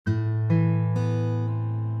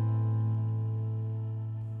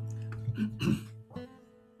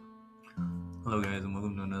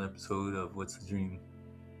episode of What's the Dream?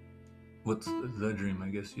 What's the Dream, I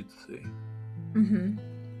guess you'd say. Mm-hmm.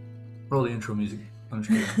 Roll the intro music. I'm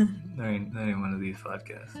just kidding. that ain't one of these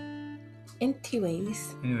podcasts.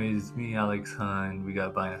 Anyways. Anyways, it's me, Alex, and we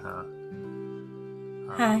got Bainaha.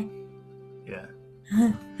 Hi. Yeah.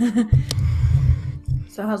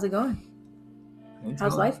 So how's it going?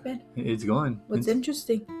 How's life been? It's going. What's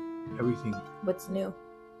interesting? Everything. What's new?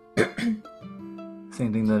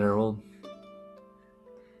 Same thing that are old.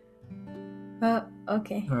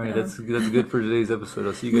 Okay. All right, that's good for today's episode.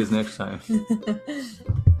 I'll see you guys next time.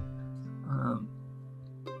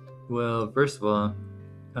 Well, first of all,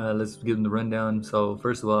 let's give them the rundown. So,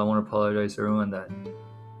 first of all, I want to apologize to everyone that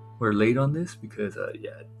we're late on this because,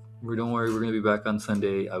 don't worry, we're going to be back on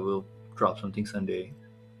Sunday. I will drop something Sunday.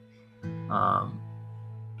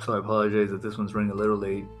 So I apologize that this one's running a little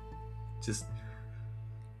late. Just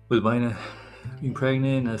with Baina being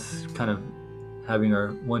pregnant, us kind of having our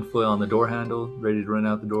one foot on the door handle, ready to run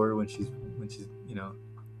out the door when she's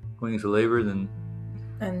going into labor, then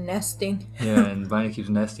and nesting. Yeah, and Baina keeps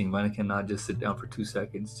nesting. Baina cannot just sit down for 2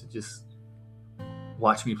 seconds to just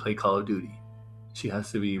watch me play Call of Duty. She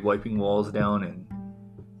has to be wiping walls down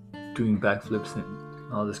and doing backflips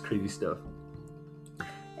and all this crazy stuff.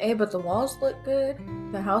 Hey, but the walls look good.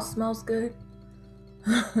 The house smells good.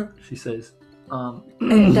 She says.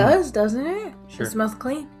 It does, doesn't it? Sure. It smells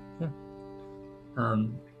clean. Yeah. I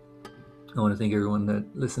want to thank everyone that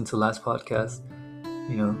listened to last podcast.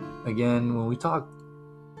 Again, when we talk,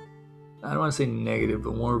 I don't want to say negative,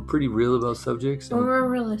 but when we're pretty real about subjects. When we're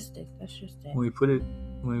realistic, that's just it. When we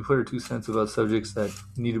put our 2 cents about subjects that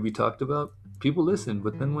need to be talked about, people listen.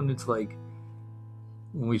 But then when it's like,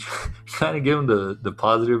 when we kind of give them the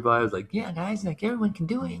positive vibes, like, yeah, guys, like everyone can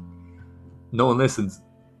do it, no one listens.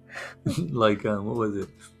 Like, what was it?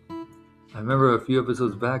 I remember a few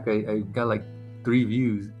episodes back, I got like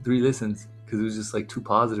 3 listens, because it was just like too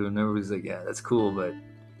positive, and everybody's like, yeah, that's cool, but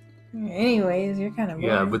anyways, you're kind of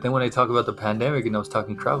boring. Yeah, but then when I talk about the pandemic and I was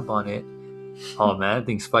talking crap on it, oh man,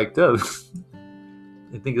 things spiked up.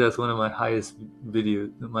 I think that's one of my highest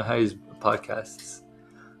podcasts.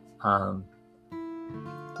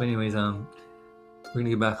 But anyways, we're gonna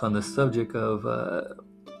get back on the subject of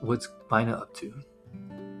what's Baina up to.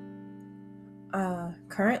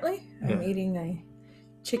 Currently, I'm eating a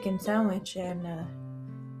chicken sandwich and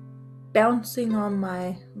bouncing on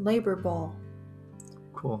my labor ball.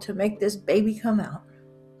 Cool. To make this baby come out.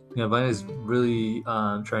 Yeah, Baina's really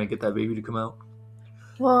trying to get that baby to come out.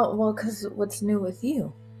 Well, because what's new with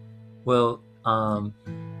you? Well,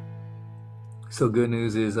 so good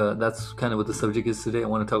news is that's kind of what the subject is today. I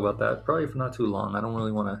want to talk about that probably for not too long. I don't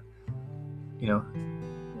really want to,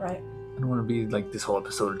 Right. I don't want to be like this whole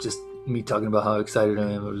episode of just me talking about how excited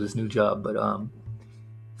I am over this new job. But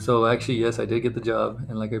so actually, yes, I did get the job,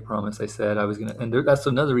 and like I promised, I said I was gonna. And that's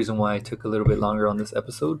another reason why I took a little bit longer on this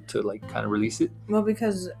episode to like kind of release it. Well,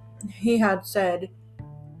 because he had said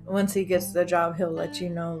once he gets the job, he'll let you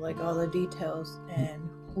know like all the details, and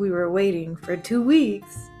we were waiting for 2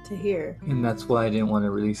 weeks to hear. And that's why I didn't want to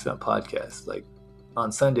release that podcast like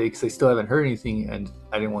on Sunday, because I still haven't heard anything, and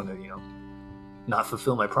I didn't want to, not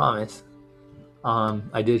fulfill my promise.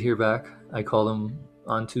 I did hear back. I called him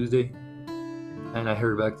on Tuesday. And I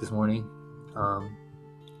heard back this morning.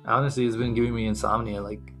 Honestly, it's been giving me insomnia.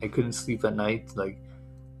 Like, I couldn't sleep at night. Like,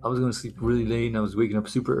 I was going to sleep really late, and I was waking up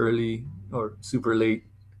super early or super late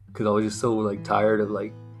because I was just so, like, tired of,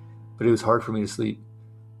 like, but it was hard for me to sleep.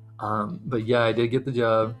 But yeah, I did get the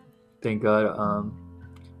job. Thank God.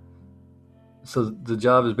 So the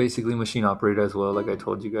job is basically machine operator as well, like I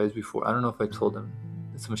told you guys before. I don't know if I told them.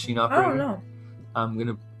 It's a machine operator. I don't know. I'm going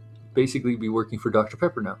to basically be working for Dr.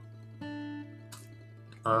 Pepper now.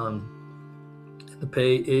 The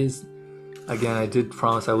pay is, again, I did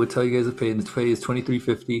promise I would tell you guys the pay, and the pay is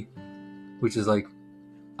 $23.50, which is like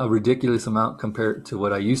a ridiculous amount compared to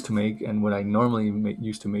what I used to make and what I normally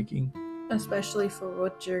used to making. Especially for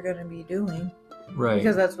what you're going to be doing. Right.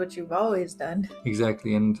 Because that's what you've always done.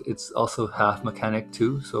 Exactly, and it's also half mechanic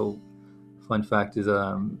too. So, fun fact is,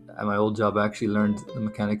 at my old job, I actually learned the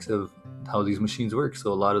mechanics of how these machines work.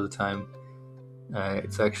 So a lot of the time,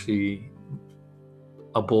 it's actually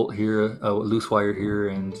a bolt here, a loose wire here,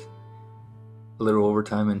 and a little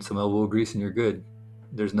overtime and some elbow grease, and you're good.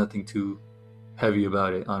 There's nothing too heavy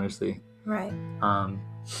about it, honestly. Right. I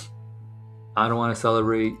don't want to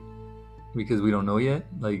celebrate because we don't know yet.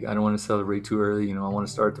 Like, I don't want to celebrate too early. I want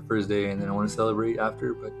to start the first day and then I want to celebrate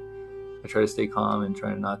after. But I try to stay calm and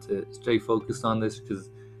try not to stay focused on this, because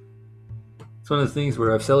it's one of the things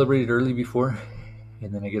where I've celebrated early before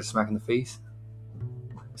and then I get a smack in the face.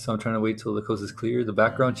 So I'm trying to wait till the coast is clear. The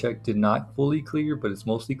background check did not fully clear, but it's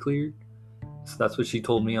mostly cleared. So that's what she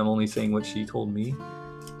told me. I'm only saying what she told me.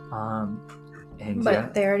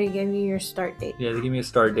 But they already gave you your start date. Yeah, they gave me a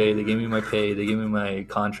start date. They gave me my pay. They gave me my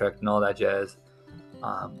contract and all that jazz.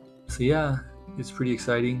 So yeah, it's pretty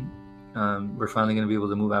exciting. We're finally going to be able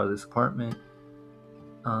to move out of this apartment.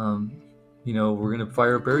 We're going to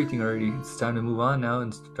fire up everything already. It's time to move on now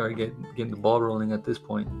and start getting the ball rolling at this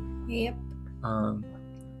point. Yep.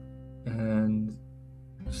 And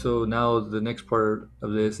so now the next part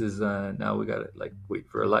of this is now we gotta wait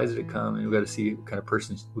for Eliza to come, and we gotta see what kind of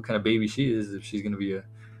person, what kind of baby she is. If she's gonna be is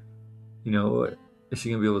she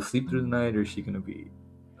gonna be able to sleep through the night, or is she gonna be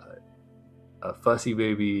a fussy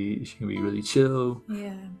baby? Is she gonna be really chill?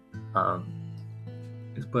 Yeah.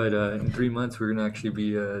 But in 3 months we're gonna actually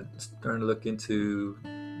be starting to look into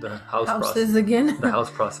the houses again. The house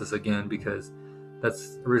process again, because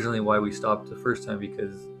that's originally why we stopped the first time,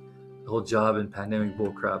 because the whole job and pandemic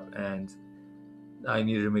bullcrap, and I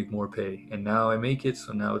needed to make more pay, and now I make it,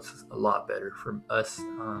 so now it's a lot better for us.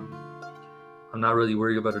 I'm not really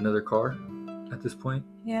worried about another car at this point.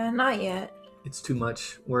 Yeah, not yet. It's too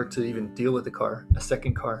much work to even deal with a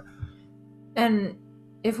second car. And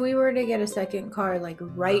if we were to get a second car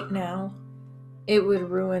right now, it would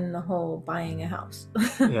ruin the whole buying a house.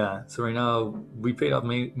 Yeah, so right now we paid off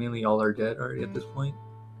mainly all our debt already at this point.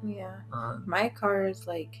 Yeah. My car is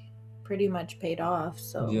pretty much paid off,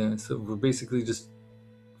 so yeah, so we're basically just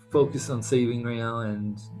focused on saving right now,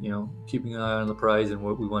 and keeping an eye on the prize and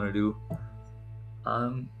what we want to do.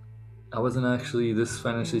 I wasn't actually this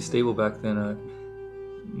financially stable back then.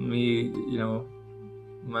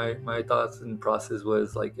 My thoughts and process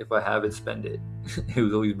was if I have it, spend it. It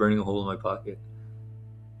was always burning a hole in my pocket.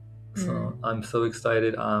 So I'm so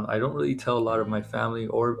excited. I don't really tell a lot of my family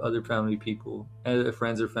or other family people,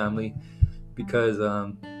 friends or family, because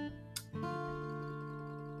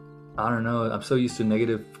I don't know, I'm so used to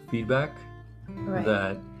negative feedback, right,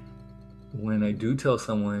 that when I do tell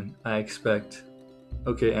someone, I expect,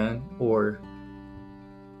 okay, Anne, or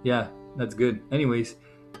yeah, that's good. Anyways,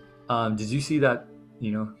 did you see that?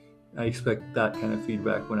 I expect that kind of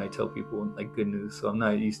feedback when I tell people good news. So I'm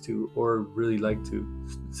not used to, or really like to,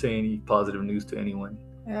 say any positive news to anyone.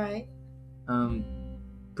 All right.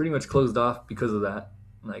 Pretty much closed off because of that.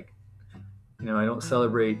 I don't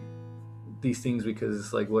celebrate these things because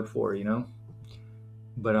it's what for,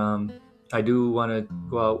 But I do want to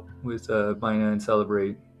go out with Bina and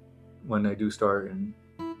celebrate when I do start, and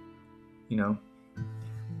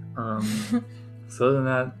so other than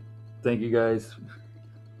that, thank you guys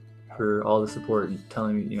for all the support and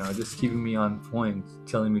telling me, just keeping me on point,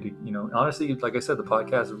 telling me to, honestly, like I said, the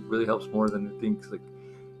podcast really helps more than it thinks. It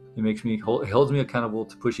makes me, it holds me accountable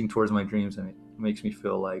to pushing towards my dreams, and it makes me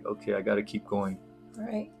feel okay, I got to keep going.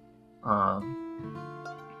 Right.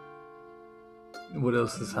 What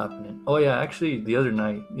else is happening? Oh yeah, actually the other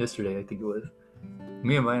night, yesterday I think it was,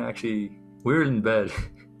 me and mine we were in bed.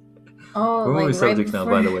 Oh, we're moving subjects now,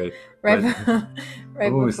 by the way. Right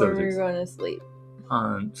before we were going to sleep.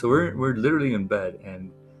 So we're literally in bed,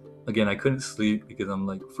 and again I couldn't sleep because I'm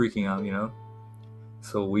freaking out,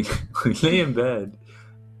 So we lay in bed,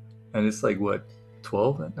 and it's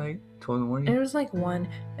 12 at night, 12 in the morning. It was 1,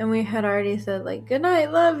 and we had already said good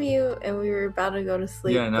night, love you, and we were about to go to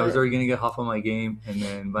sleep. Yeah, and I was already gonna get off on my game, and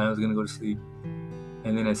then Vina was gonna go to sleep,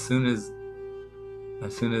 and then as soon as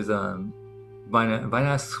Vina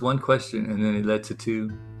asks one question, and then it led to 2,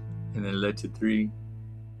 and then it led to 3,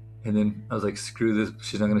 and then I was screw this,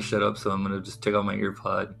 she's not gonna shut up, so I'm gonna just take out my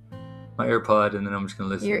AirPod, and then I'm just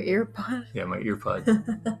gonna listen. Your earpod? Yeah, my earpod.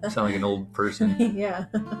 I sound like an old person. Yeah.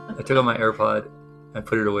 I took out my AirPod, I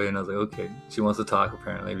put it away, and I was okay, she wants to talk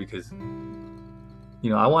apparently, because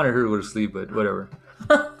I wanted her to go to sleep, but whatever.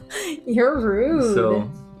 You're rude. So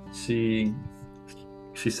she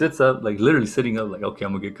sits up, literally sitting up, okay,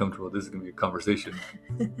 I'm gonna get comfortable, this is gonna be a conversation.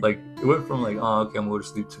 It went from oh, okay, I'm gonna go to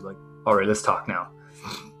sleep, to all right, let's talk now.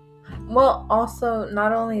 Well, also,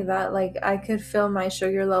 not only that, I could feel my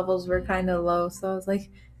sugar levels were kind of low, so I was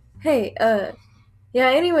hey, yeah,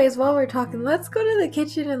 anyways, while we're talking, let's go to the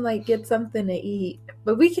kitchen and get something to eat.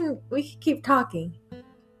 But we can keep talking.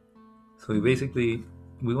 So we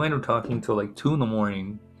wind up talking till 2 in the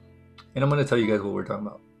morning, and I'm gonna tell you guys what we're talking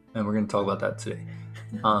about, and we're gonna talk about that today.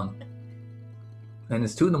 And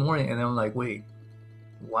it's 2 in the morning, and I'm wait,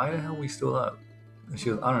 why the hell are we still up? And she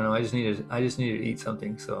goes, I don't know, I just needed to eat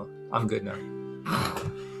something, so I'm good now.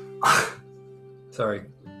 Sorry.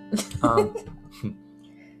 So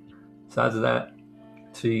after that,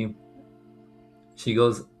 she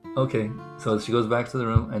goes, okay, so she goes back to the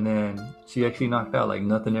room, and then she actually knocked out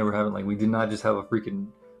nothing ever happened. We did not just have a freaking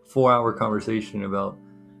 4-hour conversation about.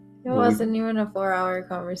 It wasn't even a 4-hour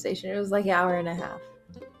conversation. It was like an hour and a half.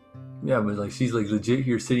 Yeah, but like she's like legit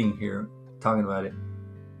here, sitting here, talking about it,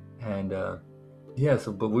 and yeah.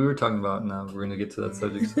 So, but we were talking about. Now we're gonna get to that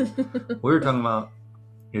subject. So what we were talking about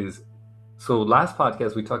is, so last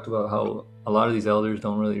podcast we talked about how a lot of these elders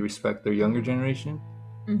don't really respect their younger generation,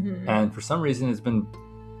 and for some reason it's been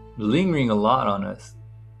lingering a lot on us,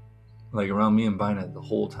 like around me and Bina the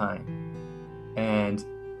whole time, and.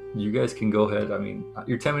 You guys can go ahead. I mean,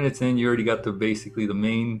 you're 10 minutes in. You already got the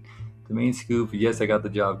main scoop. Yes, I got the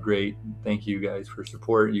job. Great. Thank you guys for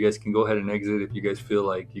support. You guys can go ahead and exit if you guys feel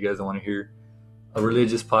like you guys don't want to hear a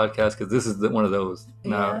religious podcast, because this is one of those.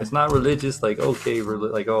 Now, it's not religious like, okay,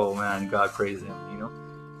 like, oh man, God praise him, you know?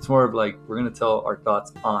 It's more of like, we're going to tell our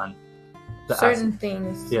thoughts on the certain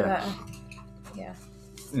things. Yeah. And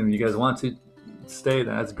if you guys want to stay,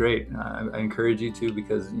 then that's great. I encourage you to,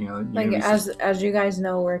 because like as you guys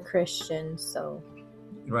know, we're Christians, so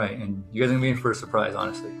right, and you guys are gonna be in for a surprise,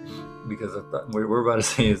 honestly, because what we're about to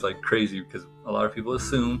say is like crazy, because a lot of people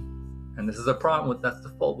assume, and this is a problem that's the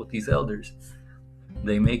fault with these elders.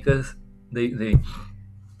 They make us they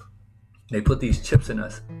put these chips in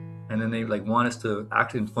us, and then they like want us to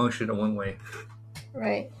act and function in one way.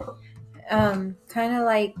 Right. Kind of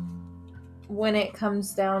like when it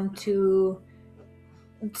comes down to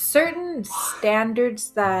certain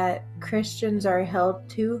standards that Christians are held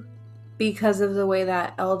to because of the way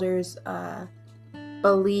that elders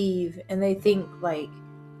believe, and they think like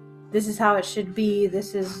this is how it should be,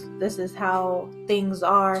 this is how things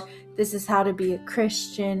are, this is how to be a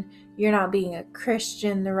Christian. You're not being a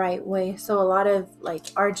Christian the right way. So a lot of like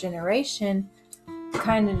our generation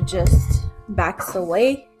kind of just backs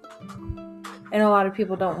away, and a lot of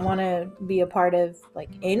people don't want to be a part of like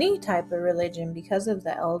any type of religion because of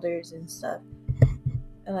the elders and stuff.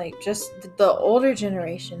 And like just the older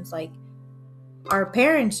generations, like our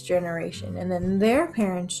parents' generation and then their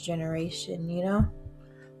parents' generation, you know?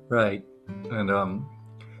 Right. And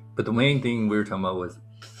but the main thing we were talking about was,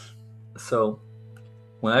 so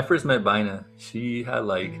when I first met Bina, she had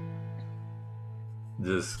like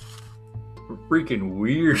this freaking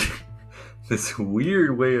weird this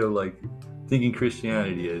weird way of like thinking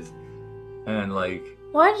Christianity is, and like,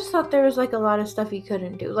 well, I just thought there was like a lot of stuff you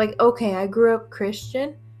couldn't do. Like, okay, I grew up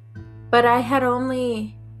Christian, but I had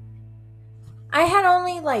only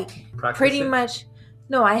like pretty much,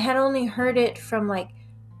 no, I had only heard it from like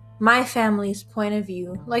my family's point of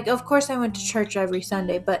view. Like, of course I went to church every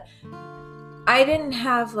Sunday, but I didn't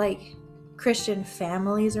have like Christian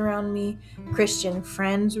families around me, Christian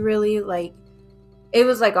friends really. Like, it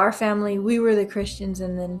was like our family, we were the Christians,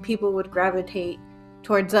 and then people would gravitate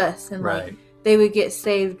towards us, and like they would get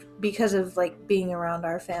saved because of like being around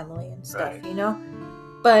our family and stuff, you know?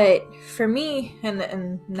 But for me,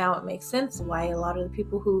 and now it makes sense why a lot of the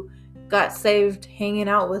people who got saved hanging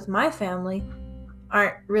out with my family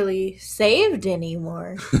aren't really saved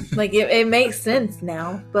anymore. Like it makes sense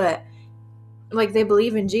now, but like they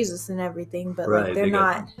believe in Jesus and everything, but like they're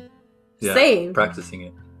not saved. Practicing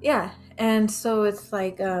it. Yeah. And so it's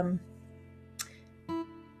like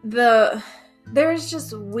there's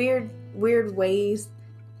just weird ways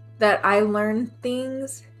that I learn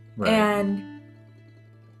things, and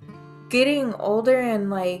getting older and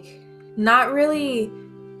like not really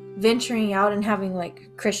venturing out and having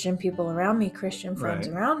like Christian people around me, Christian friends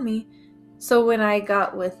around me. So when I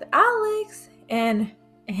got with Alex and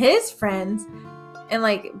his friends, and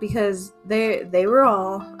like because they were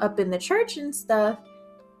all up in the church and stuff,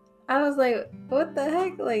 I was like, what the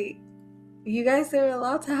heck? Like, you guys are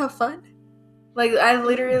allowed to have fun? Like, I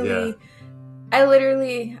literally,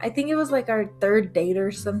 I think it was like our third date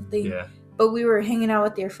or something. Yeah. But we were hanging out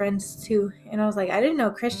with your friends too. And I was like, I didn't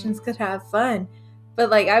know Christians could have fun. But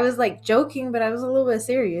like, I was like joking, but I was a little bit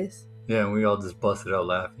serious. Yeah, and we all just busted out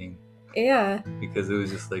laughing. Yeah. Because it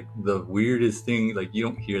was just like the weirdest thing. Like, you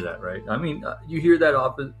don't hear that, right? I mean, you hear that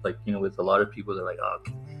often, like, you know, with a lot of people, they're like, oh,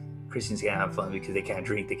 Christians can't have fun because they can't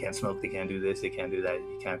drink, they can't smoke, they can't do this, they can't do that,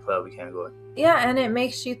 you can't club, you can't go. Yeah, and it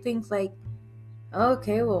makes you think like,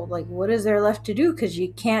 okay, well, like, what is there left to do? Because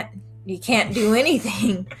you can't do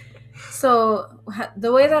anything. So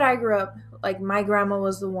the way that I grew up, like, my grandma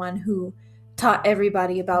was the one who taught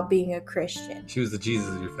everybody about being a Christian. She was the Jesus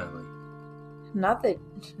of your family. Not to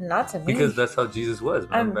me. Because that's how Jesus was.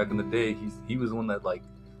 Back in the day, he was the one that, like,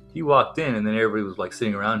 he walked in and then everybody was like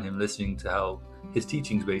sitting around him listening to how his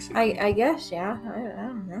teachings, basically. I guess, yeah. I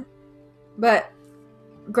don't know. But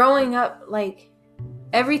growing up, like,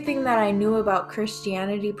 everything that I knew about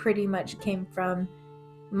Christianity pretty much came from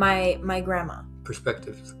my grandma.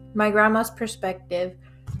 Perspectives. My grandma's perspective.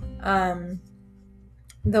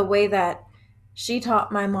 the way that she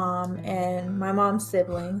taught my mom and my mom's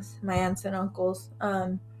siblings, my aunts and uncles.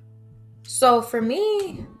 So for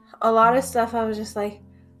me, a lot of stuff I was just like,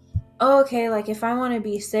 oh, okay, like if I want to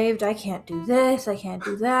be saved, I can't do this, I can't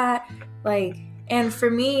do that. Like, and for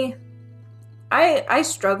me, I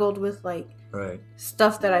struggled with like Right.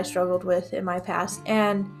 stuff that I struggled with in my past.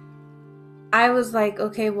 And I was like,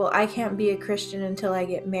 okay, well, I can't be a Christian until I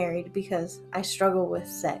get married because I struggle with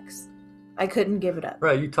sex. I couldn't give it up.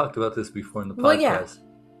 Right. You talked about this before in the podcast. Well, yeah.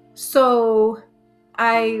 So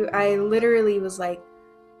I literally was like,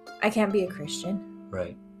 I can't be a Christian.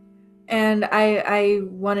 Right. And I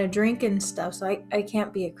want to drink and stuff, so I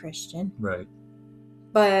can't be a Christian. Right.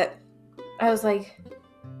 But I was like,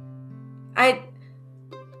 I'm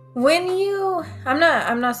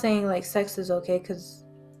not saying like sex is okay, because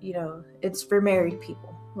you know it's for married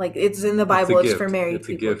people. Like it's in the Bible, it's for married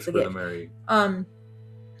people. It's a gift for the married.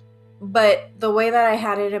 But the way that I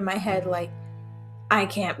had it in my head, like I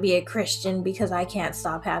can't be a Christian because I can't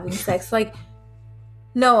stop having sex. Like,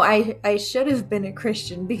 no, I should have been a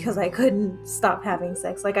Christian because I couldn't stop having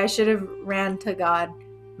sex. Like I should have ran to God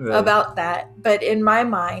about that. But in my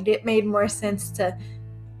mind, it made more sense to,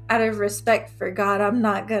 out of respect for God, I'm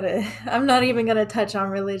not even gonna touch on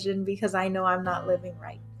religion because I know I'm not living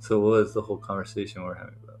right. So what is the whole conversation we're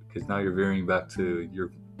having about? Because now you're veering back to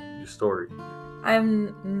your story.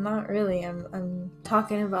 I'm not really. I'm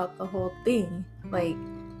talking about the whole thing, like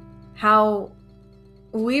how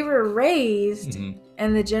we were raised,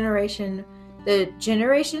 and the generations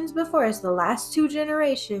before us, the last two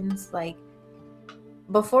generations, like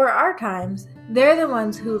before our times, they're the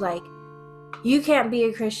ones who like, you can't be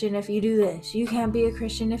a Christian if you do this. You can't be a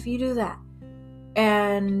Christian if you do that.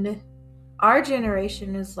 And our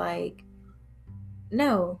generation is like,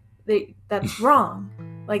 no, that's wrong.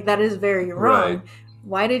 Like, that is very wrong. Right.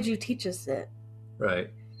 Why did you teach us it?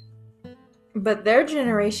 Right. But their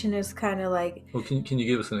generation is kind of like... Well, can you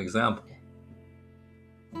give us an example?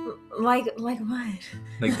 Like what?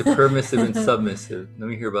 Like the permissive and submissive. Let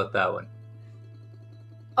me hear about that one.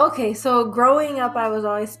 Okay, so growing up, I was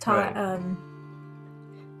always taught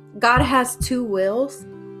God has two wills.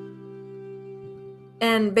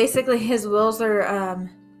 And basically his wills are...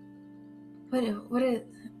 What is...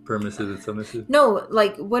 Permissive and submissive? No,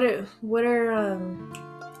 like what are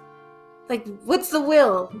like what's the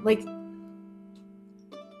will? Like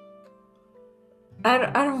I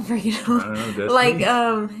don't freaking know. I don't know,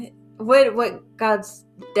 like what God's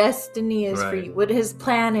destiny is for you, what his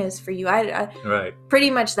plan is for you. I right. Pretty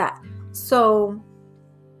much that. So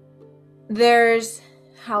there's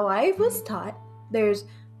how I was taught. There's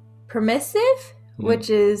permissive, which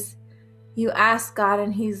is you ask God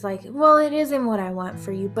and he's like, well, it isn't what I want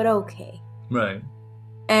for you, but okay. Right.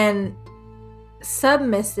 And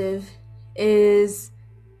submissive is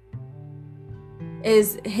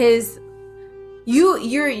his,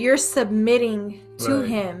 you're submitting to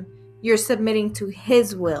him. You're submitting to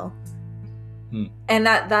his will. And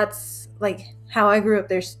that's like how I grew up.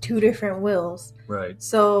 There's two different wills. Right.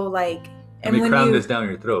 So like, and they crammed this down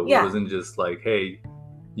your throat. It wasn't just like, hey,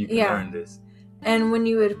 you can learn this. And when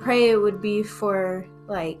you would pray, it would be for,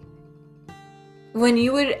 like, when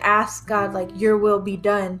you would ask God, like, your will be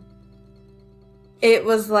done, it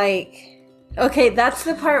was like, okay, that's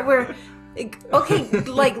the part where, okay,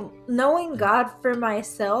 like, knowing God for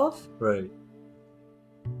myself, right,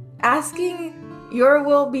 asking your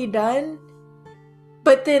will be done,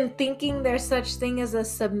 but then thinking there's such thing as a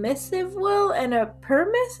submissive will and a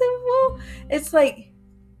permissive will, it's like,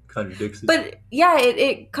 contradicts it. But yeah,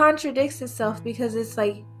 it contradicts itself, because it's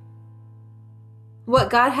like what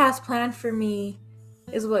God has planned for me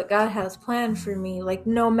is what God has planned for me, like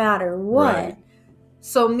no matter what. Right.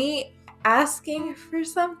 So me asking for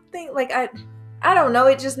something, like I don't know,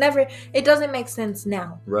 it doesn't make sense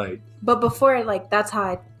now. Right. But before, like that's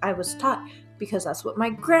how I was taught, because that's what my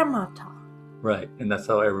grandma taught. Right. And that's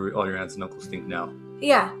how all your aunts and uncles think now.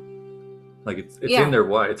 Yeah. Like it's in their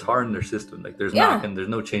why, it's hard in their system. Like there's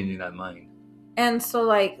no changing that mind. And so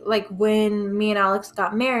like when me and Alex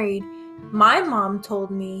got married, my mom told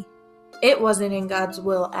me it wasn't in God's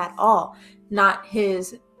will at all. Not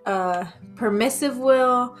his permissive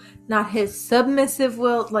will, not his submissive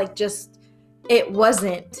will, like just it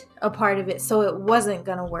wasn't a part of it, so it wasn't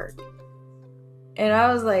gonna work. And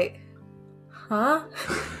I was like, huh?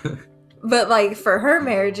 But like for her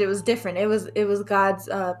marriage, it was different. It was God's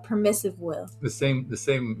permissive will. The same.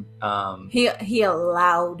 He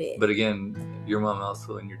allowed it. But again, your mom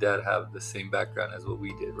also and your dad have the same background as what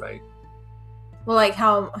we did, right? Well, like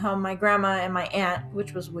how my grandma and my aunt,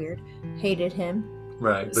 which was weird, hated him.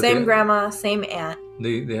 Right. Same grandma, same aunt.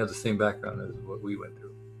 They have the same background as what we went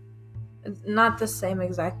through. not the same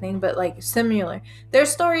exact thing, but like similar. Their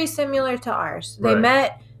story is similar to ours. They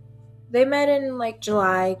Right. met in like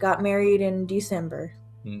July, got married in December.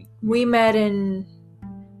 Mm. We met in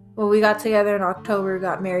we got together in October,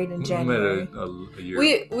 got married in We January. met a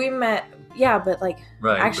year. We met, yeah, but like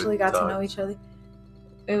Right, actually but got to know each other.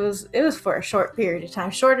 It was for a short period of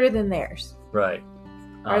time, shorter than theirs. Right.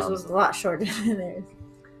 Ours was a lot shorter than theirs.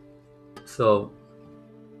 So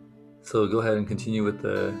go ahead and continue with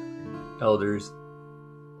the elders.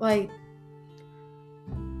 Like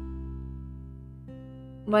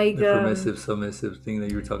The permissive, submissive thing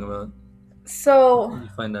that you were talking about. So you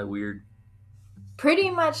find that weird?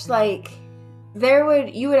 Pretty much like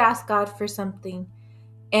you would ask God for something,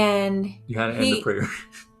 and you had to end the prayer.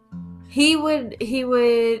 he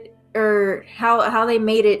would, or how they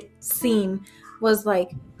made it seem was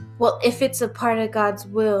like, well, if it's a part of God's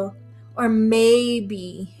will, or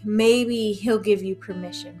maybe he'll give you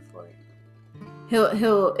permission for it.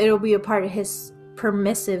 It'll be a part of his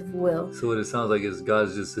permissive will. So what it sounds like is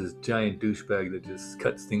God's just this giant douchebag that just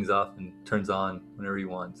cuts things off and turns on whenever he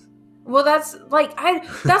wants. Well, that's why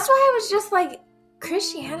I was just like,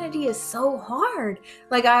 Christianity is so hard.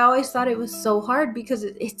 Like, I always thought it was so hard because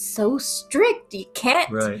it's so strict. You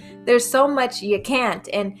can't. Right. There's so much you can't,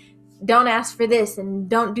 and don't ask for this, and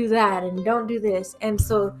don't do that, and don't do this. And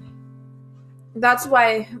so that's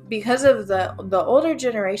why, because of the older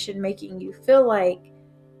generation making you feel like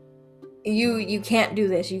you can't do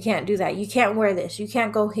this, you can't do that, you can't wear this, you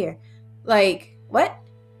can't go here. Like, what?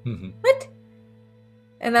 Mm-hmm. What?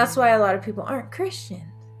 And that's why a lot of people aren't Christians.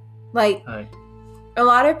 Like, a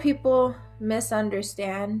lot of people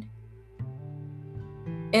misunderstand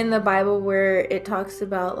in the Bible where it talks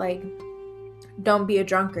about, like, don't be a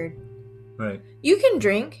drunkard. Right. You can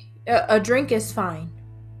drink. A drink is fine.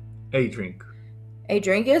 A drink. A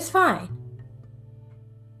drink is fine.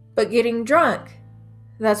 But getting drunk,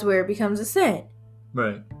 that's where it becomes a sin.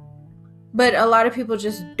 Right. But a lot of people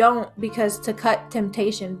just don't, because to cut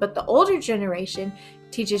temptation. But the older generation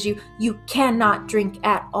teaches you cannot drink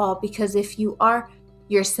at all, because if you are,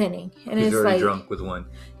 you're sinning. And it's you're already like drunk with one.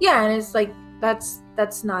 Yeah, and it's like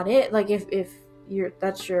that's not it. Like, if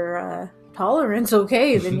that's your tolerance,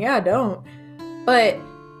 okay, then yeah, don't. But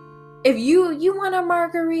if you want a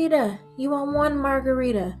margarita, you want one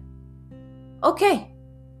margarita, okay.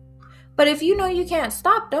 But if you know you can't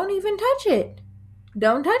stop, don't even touch it.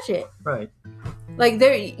 Don't touch it. Right. Like,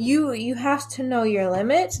 there, you have to know your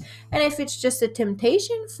limits, and if it's just a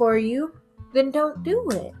temptation for you, then don't do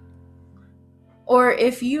it. Or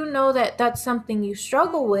if you know that that's something you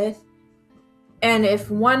struggle with, and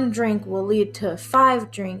if one drink will lead to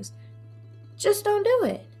 5 drinks, just don't do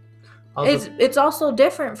it. It's also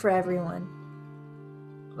different for everyone.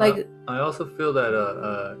 Like, I also feel that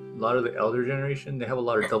a lot of the elder generation, they have a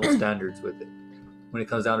lot of double standards with it when it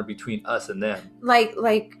comes down to between us and them. Like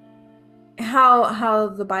how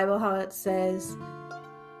the Bible, how it says,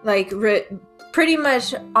 like, pretty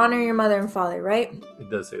much honor your mother and father, right? It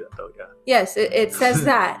does say that, though, yeah. Yes, it says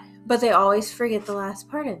that, but they always forget the last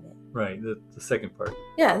part of it. Right, the second part.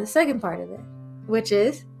 Yeah, the second part of it, which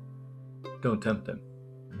is, don't tempt them.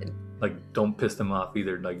 Like, don't piss them off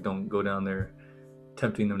either. Like, don't go down there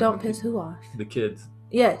tempting them. Don't piss who off? The kids.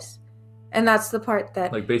 Yes. And that's the part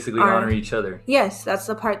that, like, basically honor each other. Yes, that's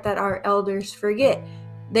the part that our elders forget.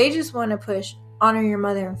 They just want to push honor your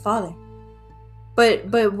mother and father.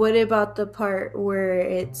 But what about the part where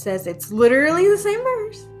it says it's literally the same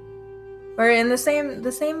verse, or in the same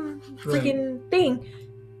freaking thing,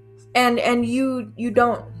 and you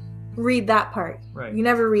don't read that part. Right. You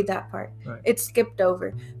never read that part. Right. It's skipped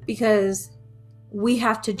over because we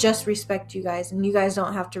have to just respect you guys, and you guys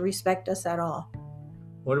don't have to respect us at all.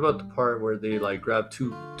 What about the part where they, like, grab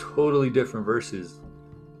 2 totally different verses,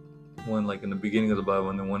 one like in the beginning of the Bible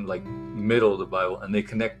and then one like middle of the Bible, and they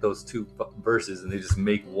connect those 2 verses and they just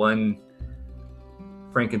make one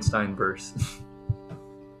Frankenstein verse?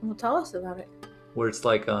 Well, tell us about it. Where it's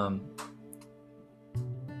like, I'm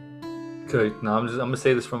gonna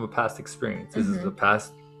say this from a past experience. This is the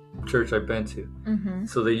past church I've been to. Mm-hmm.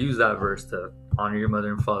 So they use that verse to honor your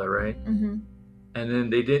mother and father, right? Mm-hmm. And then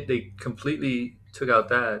they completely took out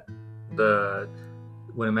that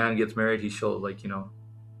when a man gets married, he should, like,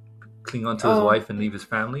 cling on to his wife and leave his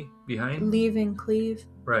family behind. Leave and cleave.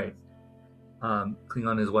 Right. Cling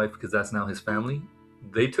on to his wife because that's now his family.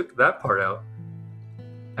 They took that part out,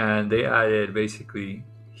 and they added, basically,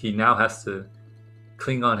 he now has to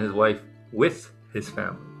cling on his wife with his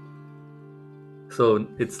family. So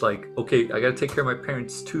it's like, okay, I got to take care of my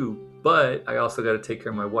parents too, but I also got to take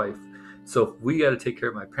care of my wife. So if we got to take care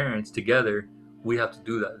of my parents together, we have to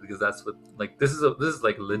do that because that's what, like, this is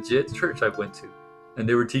like legit church I went to, and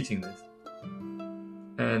they were teaching this,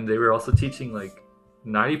 and they were also teaching like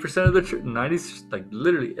 90% of the church, 90, like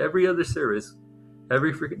literally every other service, there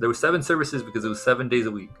were 7 services because it was 7 days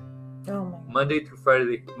a week. Oh my. Monday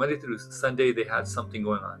through Sunday, they had something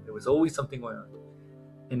going on. There was always something going on,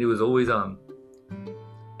 and it was always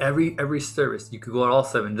every service you could go at all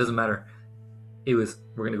 7. It doesn't matter. It was,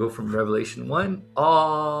 we're gonna go from Revelation 1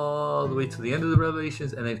 all the way to the end of the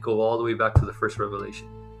Revelations, and then go all the way back to the first Revelation.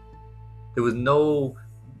 There was no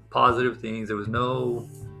positive things. There was no,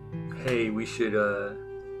 hey, we should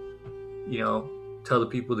tell the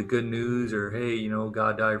people the good news, or hey,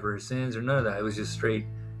 God died for his sins, or none of that. It was just straight,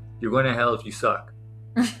 you're going to hell if you suck.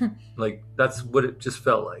 Like, that's what it just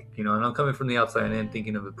felt like, and I'm coming from the outside and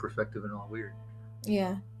thinking of the perspective and all weird.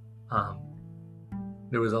 Yeah.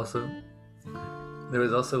 There was also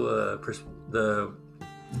the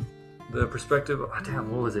perspective. Oh,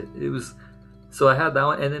 damn, what was it? It was, so I had that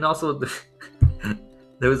one, and then also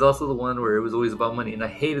there was also the one where it was always about money, and I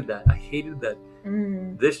hated that.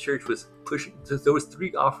 This church was pushing. So there was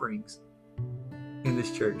 3 offerings in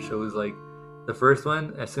this church. So it was like, the first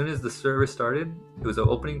one, as soon as the service started, it was an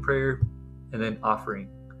opening prayer and then offering,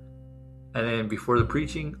 and then before the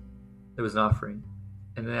preaching, there was an offering,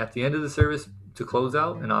 and then at the end of the service, to close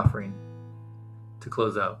out, an offering to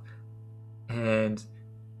close out. And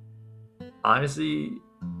honestly,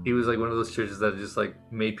 it was like one of those churches that just like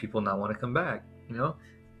made people not want to come back,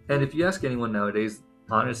 and if you ask anyone nowadays,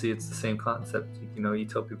 honestly, it's the same concept. You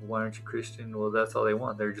tell people, why aren't you Christian? Well, that's all they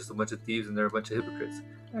want. They're just a bunch of thieves, and they're a bunch of hypocrites.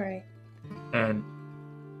 Right. And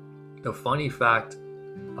the funny fact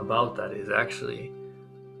about that is, actually,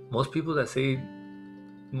 most people that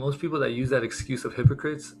use that excuse of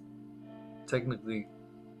hypocrites technically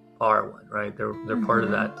are one, right? They're part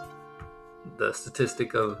of that, the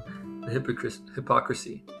statistic of the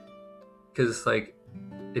hypocrisy. Because it's like,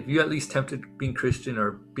 if you at least tempted being Christian,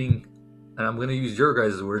 or being, and I'm going to use your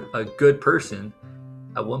guys' word, a good person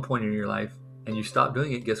at one point in your life, and you stop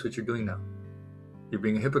doing it, guess what you're doing now? You're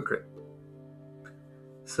being a hypocrite.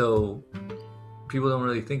 So people don't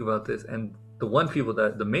really think about this, and the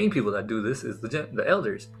main people that do this is the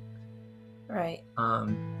elders. Right.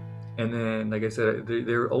 And then, like I said,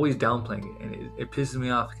 they're always downplaying it, and it pisses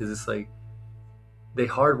me off, because it's like they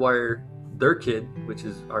hardwire their kid, which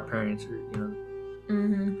is our parents, or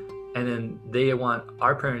and then they want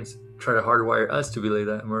our parents try to hardwire us to be like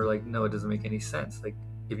that, and we're like, no, it doesn't make any sense. Like,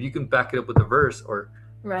 if you can back it up with a verse or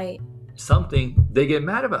something, they get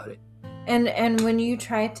mad about it. And when you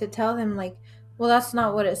try to tell them, like, well, that's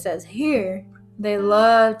not what it says here, they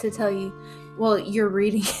love to tell you, well, you're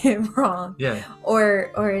reading it wrong. Yeah.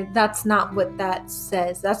 Or that's not what that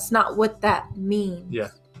says. That's not what that means.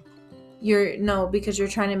 Yeah. Because you're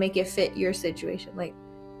trying to make it fit your situation. Like,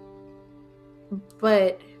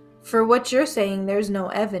 but for what you're saying, there's no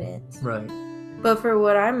evidence. Right. But for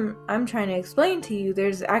what I'm trying to explain to you,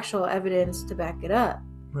 there's actual evidence to back it up.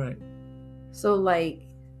 Right. So, like,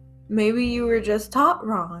 maybe you were just taught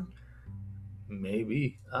wrong.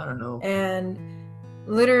 Maybe. I don't know. And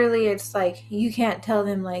literally, it's like, you can't tell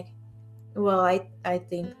them, like, well, I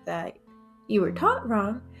think that you were taught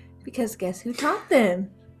wrong, because guess who taught them?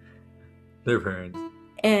 Their parents.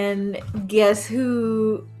 And guess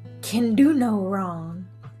who can do no wrong?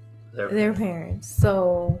 Their parents.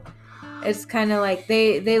 So it's kind of like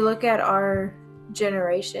they look at our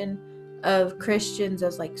generation of Christians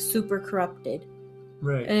as like super corrupted.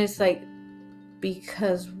 Right. And it's like,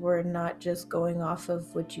 because we're not just going off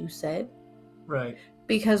of what you said. Right.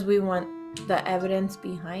 Because we want the evidence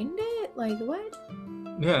behind it? Like, what?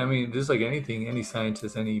 Yeah, I mean, just like anything, any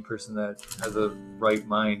scientist, any person that has a right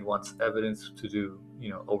mind wants evidence to do,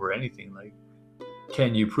 over anything. Like,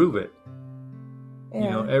 can you prove it?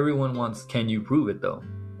 Yeah. Everyone wants, can you prove it, though?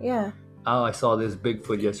 Yeah. Oh, I saw this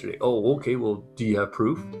Bigfoot yesterday. Oh, okay, well, do you have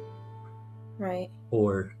proof? Right.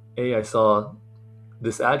 Or, hey, I saw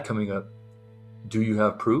this ad coming up. Do you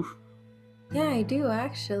have proof? Yeah, I do,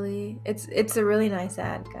 actually. It's a really nice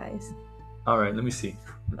ad, guys. All right, let me see.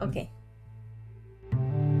 Okay.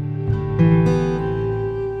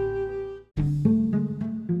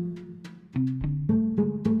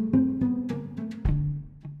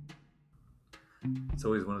 It's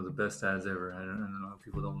always one of the best ads ever. I don't know how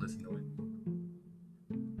people don't listen to it.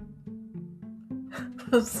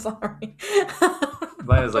 I'm sorry.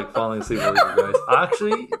 Mine is like falling asleep over you guys.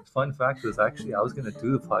 Actually, fun fact is, I was going to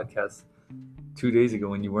do the podcast 2 days ago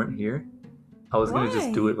when you weren't here. I was going to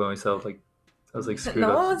just do it by myself. Like, I was like, screwed up.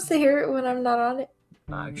 No one wants to hear it when I'm not on it.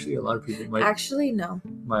 Actually, a lot of people might. Actually, no.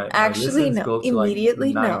 My Actually, listens no. go to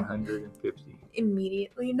Immediately, like no. 950.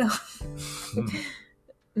 immediately. No.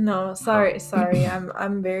 No, sorry.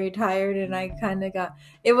 I'm very tired, and I kind of got.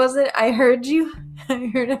 It wasn't. I heard you. I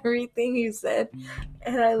heard everything you said,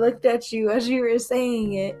 and I looked at you as you were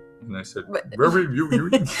saying it. And I said, But "Nothing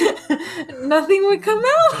nothing would come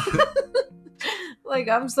out. Like,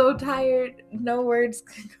 I'm so tired. No words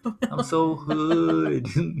could come out. I'm so hood."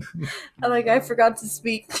 Like, I forgot to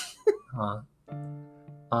speak.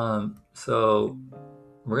 So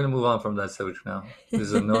we're gonna move on from that subject now. This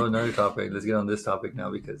is another topic. Let's get on this topic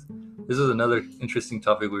now, because this is another interesting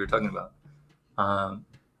topic we were talking about.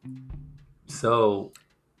 So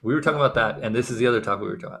we were talking about that, and this is the other topic we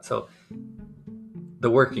were talking about. So the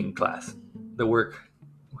working class,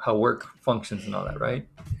 how work functions and all that, right?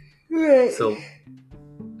 Right. So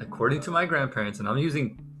according to my grandparents, and I'm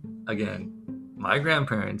using, again, my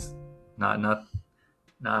grandparents, not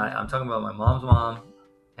I'm talking about my mom's mom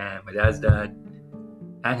and my dad's dad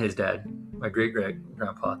and his dad, my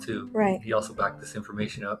great-grandpa too. Right. He also backed this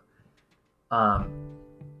information up.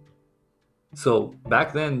 So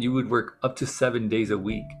back then you would work up to 7 days a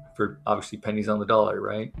week for obviously pennies on the dollar,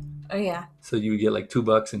 right? Oh, yeah. So you would get like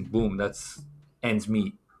 $2 and boom, that's ends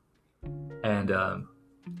meet. And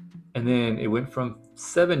then it went from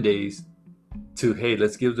 7 days to, hey,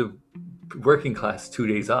 let's give the working class 2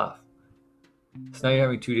 days off. So now you're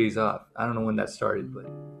having 2 days off. I don't know when that started, but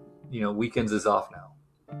weekends is off now.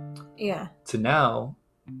 Yeah. So now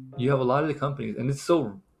you have a lot of the companies, and it's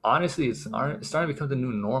so, honestly, it's starting to become the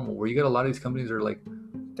new normal, where you get a lot of these companies that are like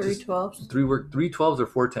 3/12s. 3/12s or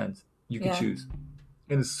 4/10s. You can choose.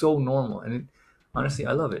 And it's so normal. And honestly,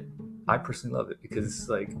 I love it. I personally love it, because it's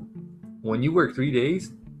like when you work 3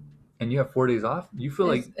 days and you have 4 days off, you feel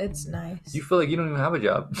like it's nice. you feel like you don't even have a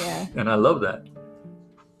job. Yeah. And I love that.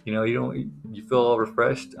 You feel all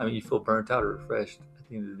refreshed. I mean, you feel burnt out or refreshed at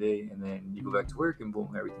the end of the day, and then you go back to work and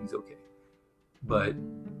boom, everything's okay. But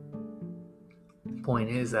the point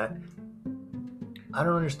is that I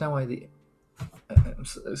don't understand why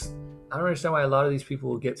a lot of these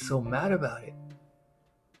people get so mad about it.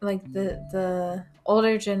 Like the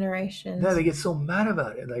older generations. Yeah, they get so mad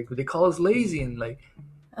about it. Like, they call us lazy, and like,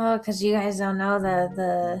 oh, because you guys don't know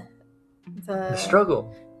the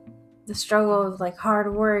struggle. The struggle of like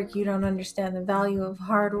hard work. You don't understand the value of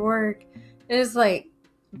hard work. It's like,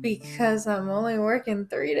 because I'm only working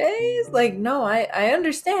 3 days. Like, no, I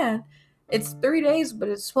understand. It's 3 days, but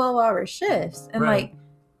it's 12-hour shifts, and Right. like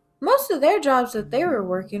most of their jobs that they were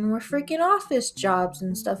working were freaking office jobs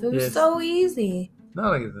and stuff. It was so easy.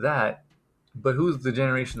 Not like that, but who's the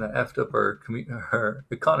generation that effed up our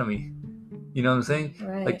economy? You know what I'm saying?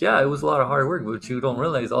 Right. Like, yeah, it was a lot of hard work, but you don't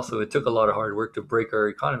realize also it took a lot of hard work to break our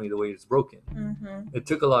economy the way it's broken. Mm-hmm. It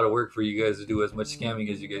took a lot of work for you guys to do as much scamming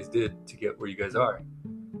as you guys did to get where you guys are.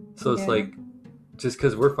 So it's like, just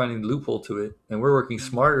because we're finding the loophole to it and we're working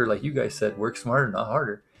smarter, like you guys said, work smarter, not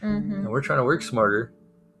harder. Mm-hmm. And we're trying to work smarter.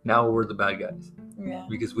 Now we're the bad guys. Yeah.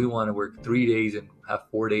 Because we want to work 3 days and have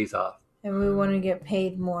 4 days off. And we want to get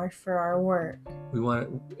paid more for our work.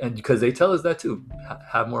 And because they tell us that too,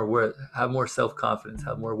 have more worth, have more self-confidence,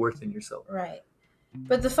 have more worth in yourself. Right.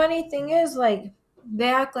 But the funny thing is, like, they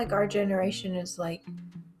act like our generation is like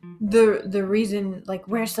the reason, like,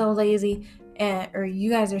 we're so lazy, or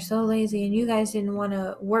you guys are so lazy, and you guys didn't want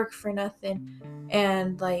to work for nothing,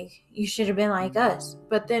 and like you should have been like us.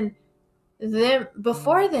 But then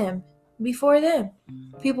before them,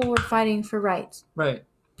 people were fighting for rights. Right.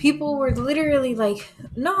 People were literally like,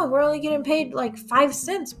 no, we're only getting paid like 5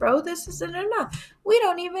 cents, bro. This isn't enough. We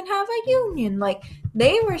don't even have a union. Like,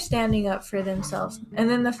 they were standing up for themselves. And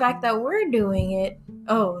then the fact that we're doing it,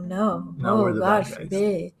 oh no. Oh, God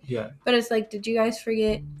forbid. Yeah. But it's like, did you guys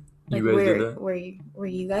forget like where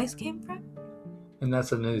you guys came from? And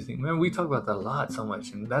that's another thing. Man, we talk about that a lot so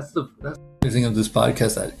much. And that's the thing of this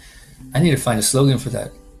podcast, that I need to find a slogan for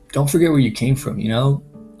that. Don't forget where you came from, A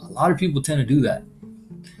lot of people tend to do that.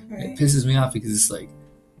 Right. It pisses me off, because it's like,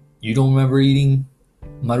 you don't remember eating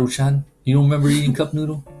Maruchan? You don't remember eating cup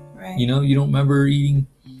noodle? Right. You don't remember eating,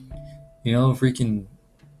 freaking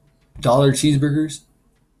dollar cheeseburgers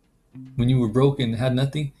when you were broke and had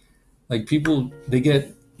nothing? Like, people, they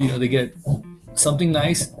get something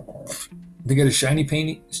nice. They get a shiny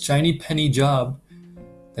penny job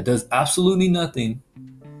that does absolutely nothing.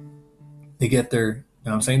 They get their,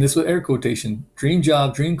 I'm saying this with air quotation, dream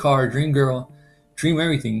job, dream car, dream girl, dream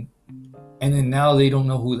everything, and then now they don't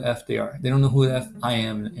know who the F they are. They don't know who the F I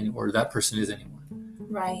am or that person is anymore.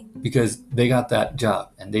 Right. Because they got that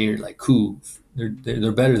job and they're like, cool,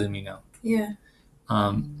 they're better than me now. Yeah.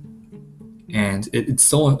 And it's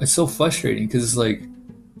so frustrating, because it's like,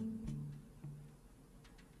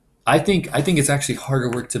 I think it's actually harder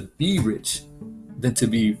work to be rich than to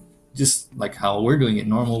be just like how we're doing it,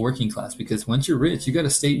 normal working class. Because once you're rich, you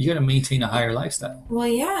gotta maintain a higher lifestyle. Well,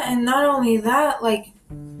 yeah, and not only that, like,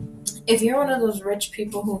 if you're one of those rich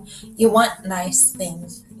people who you want nice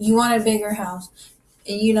things, you want a bigger house,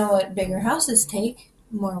 you know what bigger houses take?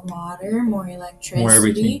 More water, more electricity. More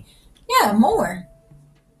everything. Yeah, more.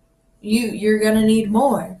 You're gonna need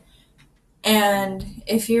more. And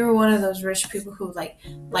if you're one of those rich people who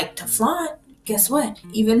like to flaunt, guess what?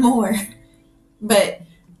 Even more. But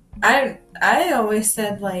I always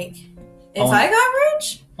said, like, if I got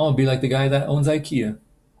rich, I'll be like the guy that owns IKEA.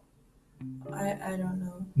 I don't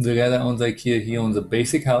know. The guy that owns IKEA, he owns a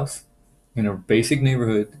basic house in a basic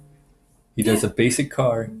neighborhood. He does a basic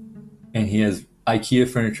car, and he has IKEA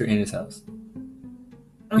furniture in his house.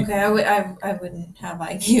 Okay, I wouldn't have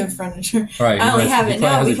IKEA furniture. Right. I only have it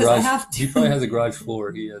now because I have to. He probably has a garage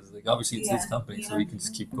floor. He has, like, obviously it's his company, so he can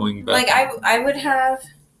just keep going back. Like, I would have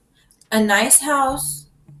a nice house.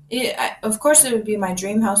 Of course, it would be my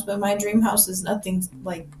dream house, but my dream house is nothing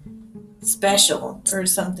like special or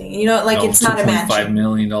something. You know, like, no, it's not a mansion. $2.5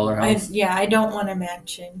 million house. I don't want a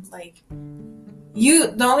mansion. Like,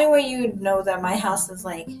 the only way you would know that my house is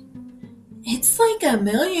like, it's like $1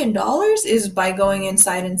 million is by going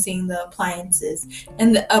inside and seeing the appliances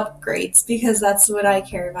and the upgrades, because that's what I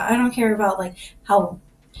care about. I don't care about like how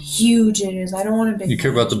huge it is. I don't want a big. You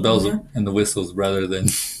care about the bells and the whistles rather than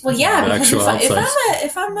well, yeah. the because actual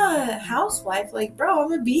if I'm a housewife, like, bro, I'm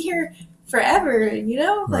gonna be here forever. You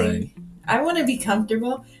know, like, right. I want to be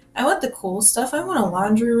comfortable. I want the cool stuff. I want a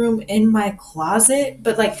laundry room in my closet,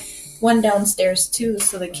 but like one downstairs too,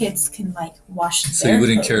 so the kids can like wash their So you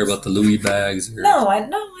wouldn't clothes. Care about the Louis bags? Or... No, I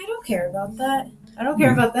don't care about that. I don't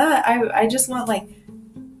care about that. I just want like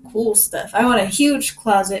cool stuff. I want a huge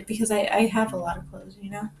closet because I have a lot of clothes, you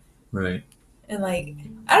know? Right. And like,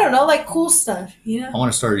 I don't know, like cool stuff, you know? I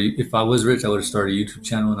want to start, if I was rich, I would have started a YouTube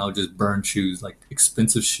channel and I would just burn shoes, like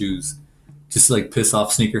expensive shoes, just to like piss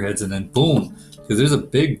off sneakerheads, and then boom. Because there's a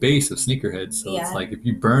big base of sneakerheads. So it's like, if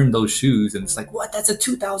you burn those shoes and it's like, what? That's a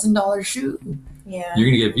 $2,000 shoe. Yeah. You're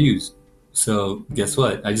going to get views. So guess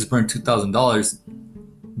what? I just burned $2,000,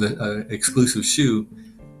 the exclusive shoe,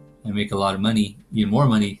 and make a lot of money, even more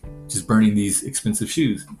money, just burning these expensive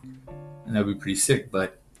shoes. And that would be pretty sick.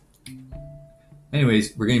 But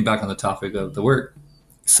anyways, we're getting back on the topic of the work.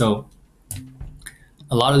 So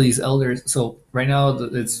a lot of these elders, so right now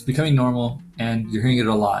it's becoming normal and you're hearing it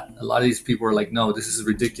a lot. A lot of these people are like, no, this is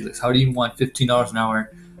ridiculous. How do you want $15 an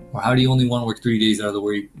hour? Or how do you only want to work 3 days out of the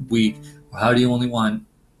week? Or how do you only want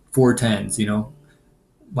 4 10s, you know?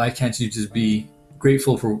 Why can't you just be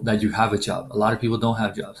grateful for that you have a job? A lot of people don't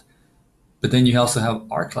have jobs. But then you also have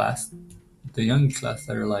our class, the young class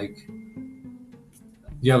that are like,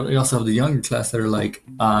 you also have the younger class that are like,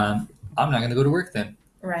 I'm not going to go to work then.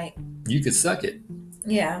 Right. You could suck it.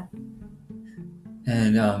 Yeah.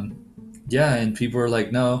 And and people are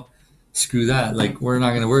like, no, screw that. Like, we're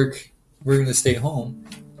not going to work. We're going to stay home.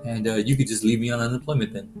 And you could just leave me on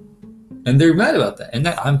unemployment then. And they're mad about that. And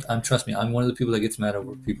that, I'm trust me, I'm one of the people that gets mad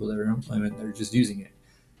over people that are in unemployment. They're just using it.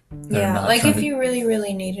 Yeah, like if you really,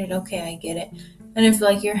 really need it, okay, I get it. And if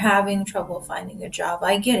like you're having trouble finding a job,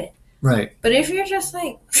 I get it. Right. But if you're just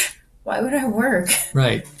like, why would I work?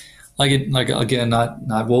 Right. Like again,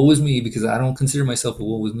 not woe was me, because I don't consider myself a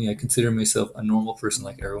woe was me. I consider myself a normal person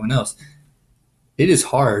like everyone else. It is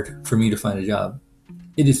hard for me to find a job.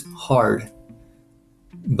 It is hard.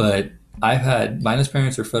 But I've had, Linus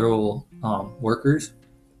parents are federal workers.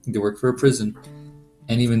 They work for a prison.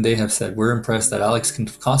 And even they have said, we're impressed that Alex can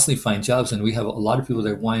constantly find jobs. And we have a lot of people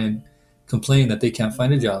that whine and complain that they can't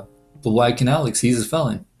find a job. But why can Alex? He's a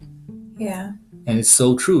felon. Yeah. And it's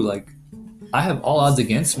so true. Like, I have all odds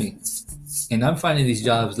against me. And I'm finding these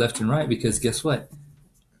jobs left and right because guess what?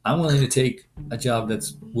 I'm willing to take a job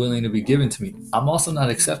that's willing to be given to me. I'm also not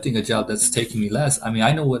accepting a job that's taking me less. I mean,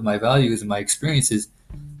 I know what my value is and my experience is,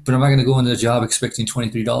 but I'm not going to go into a job expecting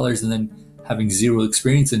 $23 and then having zero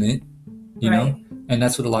experience in it, you know? And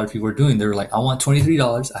that's what a lot of people are doing. They're like, I want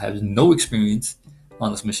 $23. I have no experience on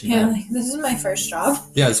this machine. Yeah, like, this is my first job.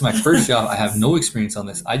 Yeah, this is my first job. I have no experience on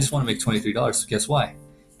this. I just want to make $23. So guess why?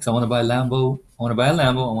 Because I want to buy a Lambo. I want to buy a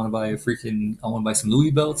Lambo. I want to buy some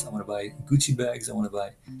Louis belts. I want to buy Gucci bags. I want to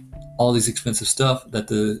buy all these expensive stuff that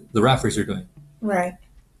the rappers are doing. Right.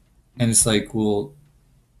 And it's like, well,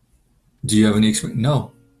 do you have any experience?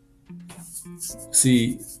 No.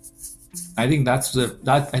 See, I think that's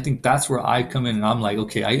where I come in, and I'm like,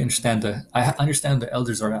 okay, I understand the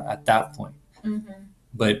elders are at that point. Mm-hmm.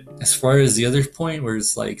 But as far as the other point where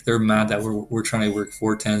it's like they're mad that we're trying to work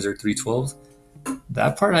 4 10s or 3 12s,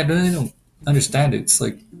 that part I don't understand it. It's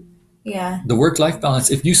like, Yeah. The work-life balance.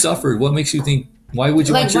 If you suffered, what makes you think? Why would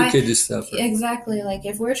you Like, want your why- kid to suffer? Exactly. Like,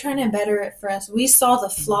 if we're trying to better it for us, we saw the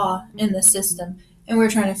flaw in the system and we're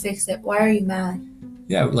trying to fix it. Why are you mad?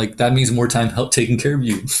 Yeah, like that means more time help taking care of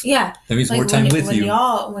you. Yeah. That means Like, more time with when you.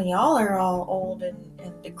 y'all are all old and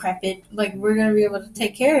decrepit, like, we're gonna be able to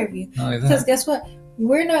take care of you. Not like Because that. guess what?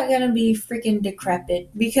 We're not gonna be freaking decrepit.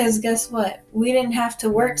 Because guess what? We didn't have to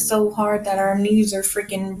work so hard that our knees are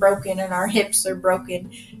freaking broken and our hips are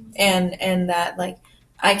broken, and that, like,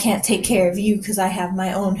 I can't take care of you because I have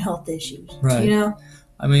my own health issues. Right. You know?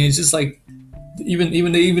 I mean, it's just like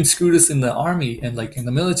even they screwed us in the army and like in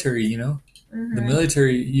the military. You know, Mm-hmm. the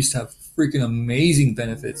military used to have freaking amazing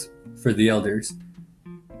benefits for the elders,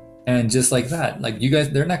 and just like that, like you guys,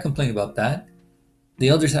 they're not complaining about that. The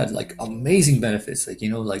elders had like amazing benefits, like, you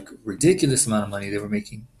know, like ridiculous amount of money they were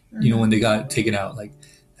making. You know, when they got taken out, like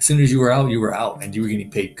as soon as you were out, and you were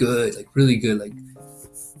getting paid good, like really good, like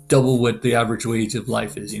double what the average wage of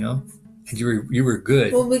life is. You know, and you were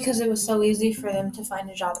good. Well, because it was so easy for them to find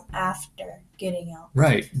a job after getting out.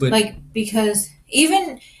 Right, but Like, because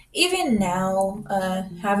even now,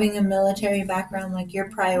 having a military background, like, your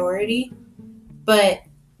priority, but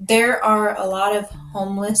there are a lot of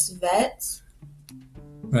homeless vets.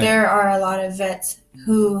 Right. There are a lot of vets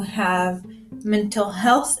who have mental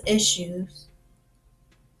health issues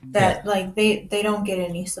that, like, they don't get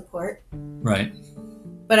any support. Right.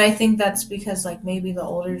 But I think that's because, like, maybe the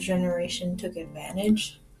older generation took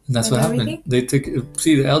advantage. And that's Of what happened. everything? They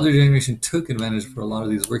the elder generation took advantage for a lot of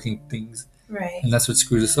these working things, Right. and that's what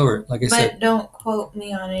screwed us over. Like I said, But don't quote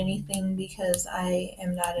me on anything because I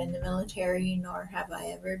am not in the military, nor have I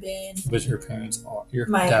ever been. but your parents are your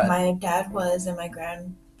My dad dad was, and my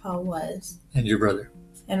grandpa was, and your brother.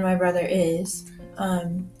 and my brother is.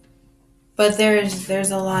 But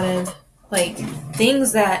there's a lot of, like,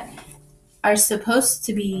 things that are supposed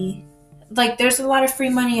to be, like, there's a lot of free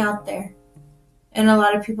money out there, and a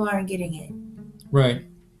lot of people aren't getting it Right.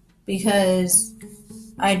 because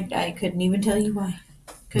I couldn't even tell you why.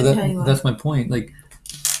 But Couldn't tell you why. that's my point. Like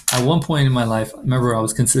at one point in my life, I remember I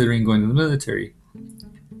was considering going to the military.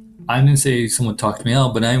 I'm going to say someone talked me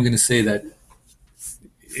out, but I'm going to say that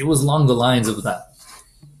it was along the lines of that.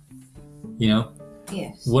 You know,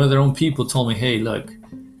 Yes. one of their own people told me, "Hey, look,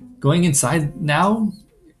 going inside now,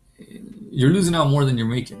 you're losing out more than you're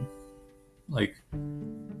making. Like,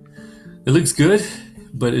 it looks good,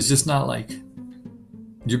 but it's just not like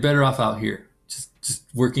you're better off out here, just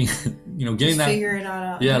working, you know, getting Just that, figure it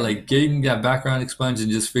out. yeah, like getting that background expunged and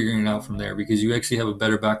just figuring it out from there, because you actually have a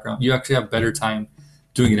better background. You actually have better time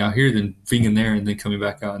doing it out here than being in there and then coming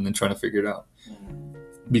back out and then trying to figure it out.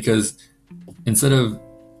 Because instead of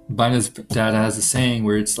Biden's dad has a saying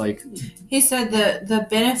where it's like, He said the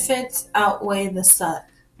benefits outweigh the suck.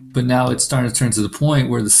 but now it's starting to turn to the point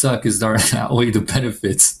where the suck is starting to outweigh the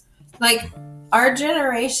benefits. Like, our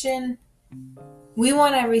generation, we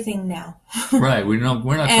want everything now. Right. We're not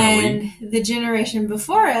trying to wait. And the generation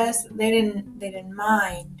before us, they didn't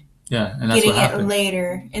mind Yeah, and that's getting what it happened.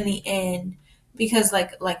 later in the end. Because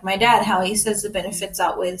like my dad, how he says the benefits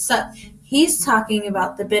outweigh the suck. He's talking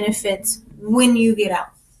about the benefits when you get out.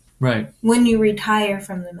 Right. When you retire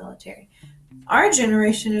from the military. Our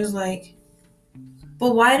generation is like,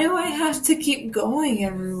 but why do I have to keep going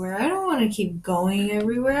everywhere? I don't want to keep going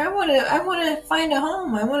everywhere. I want to find a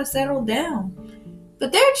home. I want to settle down.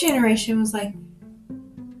 But their generation was like,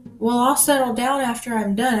 well, I'll settle down after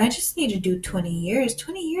I'm done. I just need to do 20 years.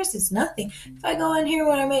 20 years is nothing. If I go in here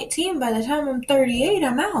when I'm 18, by the time I'm 38,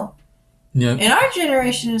 I'm out. Yeah. And our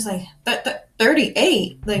generation is like,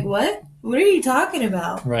 38? Like, what? What are you talking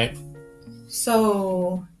about? Right.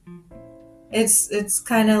 So it's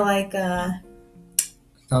kind of like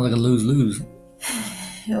Sounds like a lose-lose.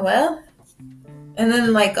 well, and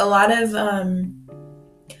then like a lot of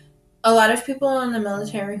people in the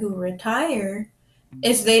military who retire,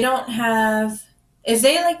 if they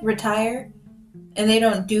like retire and they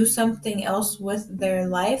don't do something else with their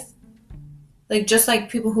life, like just like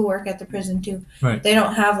people who work at the prison too, Right. they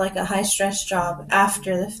don't have like a high stress job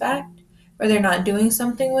after the fact, or they're not doing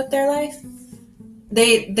something with their life,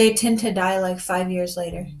 they tend to die like 5 years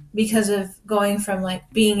later because of going from like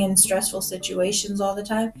being in stressful situations all the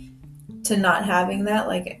time to not having that.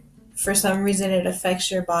 Like, for some reason it affects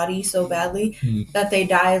your body so badly that they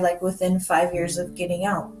die like within 5 years of getting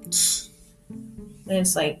out. And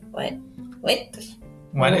it's like, what? What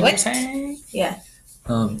did you say? Yeah.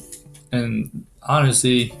 And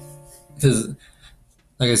honestly, because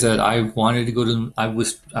like I said, I wanted to go to. I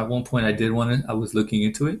was at one point. I did want to. I was looking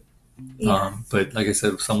into it. Yeah. But like I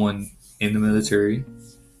said, someone in the military,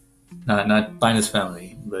 not Binus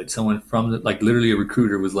family, but someone from the, like literally a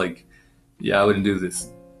recruiter was like, yeah, I wouldn't do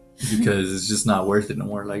this because it's just not worth it no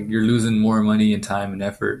more. Like, you're losing more money and time and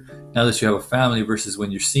effort now that you have a family versus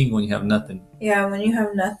when you're single and you have nothing. Yeah, when you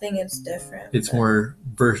have nothing, it's different. It's more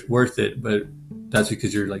worth it, but that's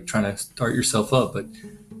because you're like trying to start yourself up. But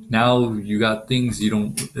now you got things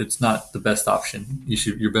it's not the best option.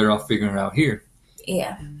 You're better off figuring it out here.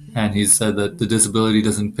 Yeah. And he said that the disability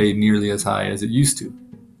doesn't pay nearly as high as it used to,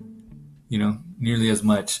 nearly as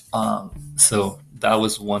much. So that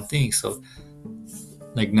was one thing. So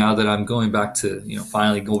like, now that I'm going back to,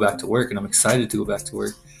 finally go back to work, and I'm excited to go back to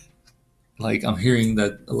work, like, I'm hearing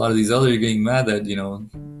that a lot of these others are getting mad that,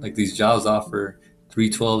 like, these jobs offer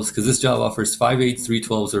 312s, because this job offers 5/8,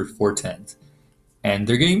 312s, or 410s. And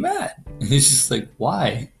they're getting mad. And it's just like,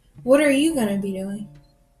 why? What are you going to be doing?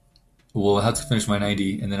 Well, I have to finish my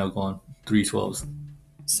 90, and then I'll go on 312s.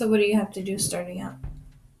 So what do you have to do starting out?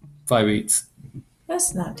 5/8s.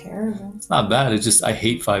 That's not terrible. It's not bad. It's just I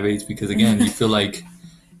hate 5/8s because, again, you feel like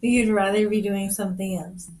you'd rather be doing something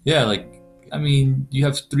else. Yeah, like, I mean, you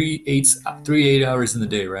have 8 hours in the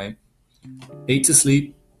day, right? 8 to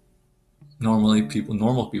sleep. Normal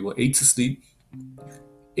people, 8 to sleep,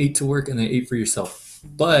 8 to work, and then 8 for yourself.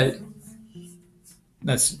 But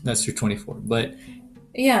that's your 24. But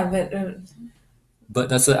yeah, but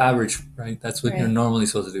that's the average, right? That's what you're normally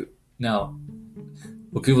supposed to do. Now,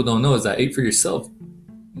 what people don't know is that 8 for yourself.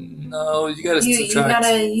 No, you gotta subtract.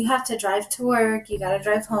 You have to drive to work. You gotta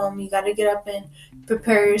drive home. You gotta get up and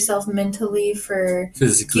prepare yourself mentally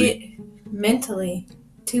mentally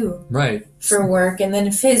too. Right. For work, and then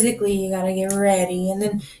physically you gotta get ready, and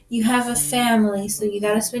then you have a family, so you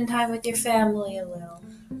gotta spend time with your family a little.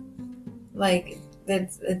 Like,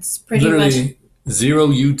 it's pretty literally much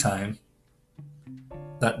zero you time.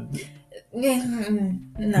 No.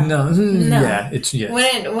 Yeah, it's yes.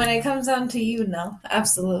 When it comes down to you, no,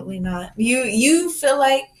 absolutely not. You feel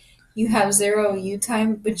like you have zero you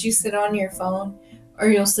time, but you sit on your phone, or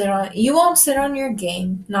you won't sit on your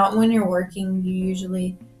game. Not when you're working. You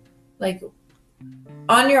usually, like,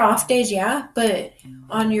 on your off days, yeah, but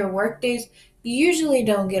on your work days, you usually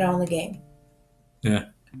don't get on the game. Yeah.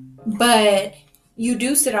 But you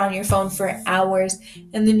do sit on your phone for hours,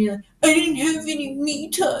 and then you're like, I didn't have any me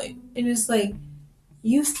time. And it's like,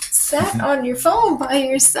 you sat on your phone by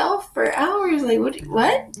yourself for hours. Like,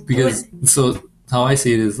 what? Because, so how I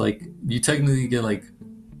see it is, like, you technically get, like,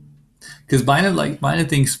 because Bina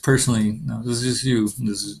thinks personally, no, this is just you.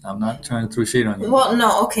 I'm not trying to throw shade on you. Well,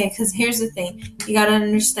 no, okay, because here's the thing. You got to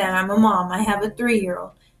understand, I'm a mom. I have a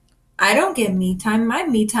 3-year-old. I don't get me time. My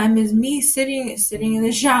me time is me sitting in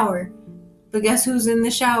the shower. But guess who's in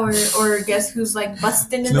the shower, or guess who's, like,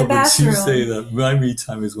 busting in the bathroom? No, but you say that my me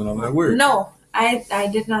time is when I'm at work. No, I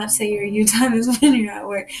did not say your you time is when you're at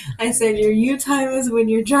work. I said your you time is when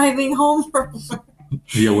you're driving home from work.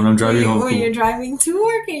 Yeah, when I'm driving home. When you're driving to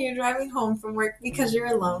work and you're driving home from work, because you're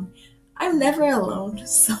alone. I'm never alone,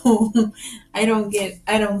 so I don't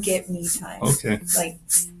get me time. Okay. Like,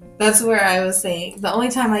 that's where I was saying the only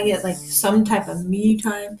time I get, like, some type of me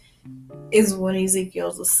time is when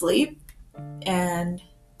Ezekiel's asleep. And,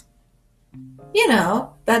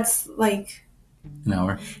 that's like an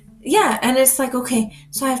hour. Yeah, and it's like, okay,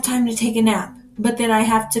 so I have time to take a nap, but then I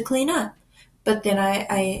have to clean up, but then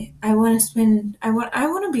I want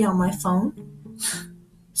to be on my phone.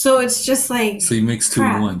 So it's just like, so you mix 2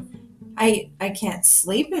 in 1. I can't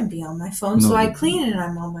sleep and be on my phone, so I clean and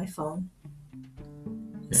I'm on my phone.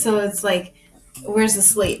 Yeah. So it's like, where's the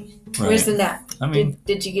sleep? Right. Where's the nap? I mean,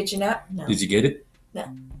 did you get your nap? No. Did you get it? No.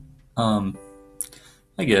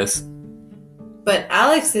 I guess. But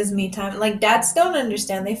Alex's me time, like, dads don't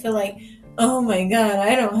understand. They feel like, oh my God,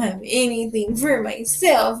 I don't have anything for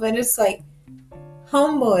myself. And it's like,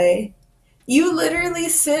 homeboy, you literally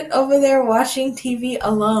sit over there watching TV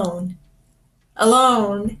alone.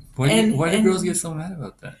 Why do girls get so mad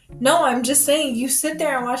about that? No, I'm just saying, you sit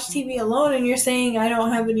there and watch TV alone, and you're saying, I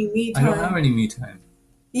don't have any me time. I don't have any me time.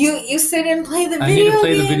 You sit and play the video game. I need to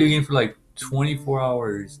play the video game for like 24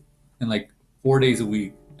 hours and like 4 days a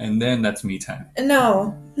week, and then that's me time.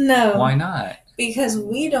 No. Why not? Because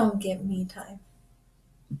we don't get me time.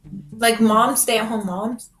 Like, stay-at-home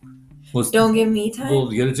moms don't get me time. Well,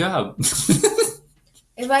 get a job.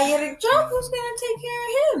 If I get a job, who's going to take care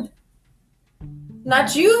of him?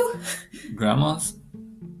 Not you. Grandma's?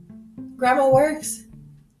 Grandma works.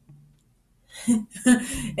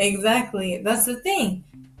 Exactly. That's the thing.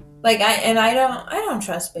 Like, I don't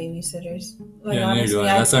trust babysitters. Like, yeah, honestly,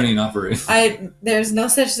 that's not even operating. There's no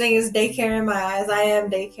such thing as daycare in my eyes. I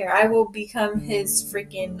am daycare. I will become his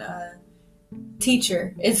freaking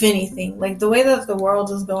teacher, if anything. Like, the way that the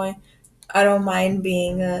world is going, I don't mind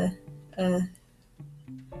being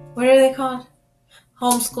what are they called?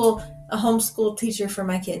 A homeschool teacher for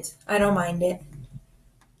my kids. I don't mind it.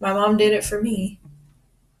 My mom did it for me,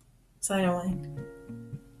 so I don't mind.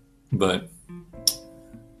 But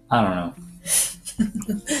I don't know.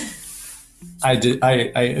 I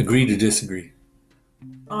agree to disagree.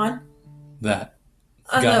 On? That.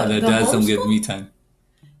 On God, the that dads don't get homeschool? me time.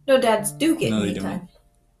 No, dads do get No, they me don't. time.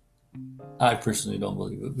 I personally don't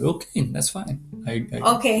believe it. Okay, that's fine.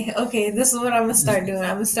 Okay, this is what I'm gonna start doing.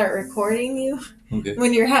 I'm gonna start recording you Okay.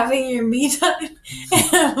 when you're having your me time.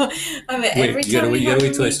 Wait, you gotta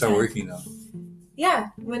wait till I start working though. Yeah,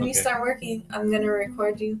 when you Okay. start working, I'm gonna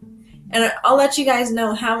record you, and I'll let you guys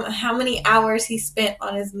know how many hours he spent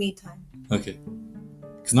on his me time. Okay.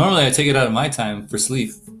 Because normally I take it out of my time for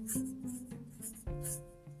sleep.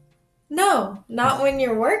 No, not when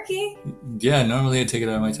you're working. Yeah, normally I take it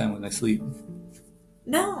out of my time when I sleep.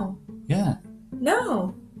 No, Yeah,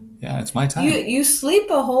 no. it's my time. You sleep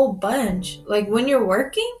a whole bunch. Like when you're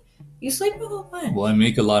working, you sleep a whole bunch. Well, I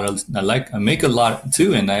make a lot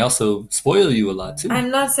too, and I also spoil you a lot too.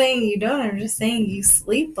 I'm not saying you don't. I'm just saying you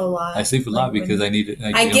sleep a lot. I sleep a lot because I need it.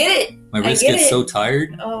 I get it. My wrist get gets it. so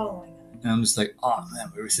tired, Oh my god. and I'm just like, oh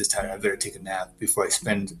man, my wrist is tired. I better take a nap before I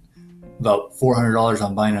spend about $400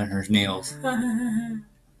 on buying on her nails.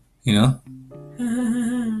 You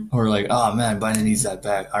know? Or like, oh man, Biden needs that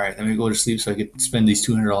back. All right, let me go to sleep so I can spend these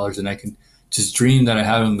 $200 and I can just dream that I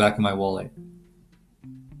have them back in my wallet.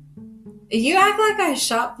 You act like I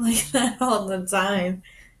shop like that all the time.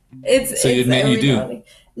 So you admit you do? reality.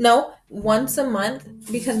 No, once a month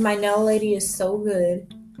because my nail lady is so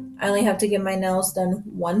good. I only have to get my nails done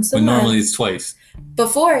once a But month. normally it's twice.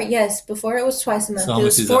 Before it was twice a month. So how it much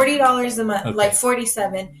was is that? $40 a month, Okay. like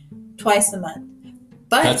 $47 twice a month.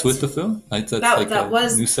 But That's with the fill? That's that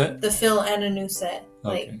was new set? the fill and a new set.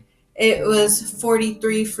 Like Okay. it was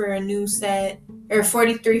 43 for a new set, or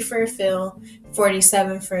 43 for a fill,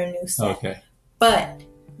 47 for a new set. Okay. But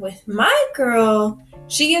with my girl,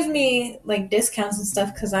 she gives me like discounts and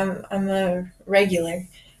stuff because I'm a regular.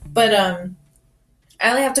 But I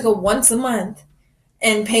only have to go once a month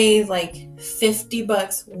and pay like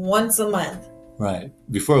 $50 once a month. Right.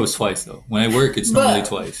 Before it was twice though. When I work, it's normally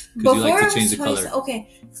twice because you like to change the color. Okay,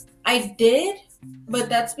 I did, but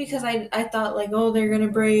that's because I thought like, oh, they're gonna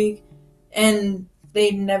break, and they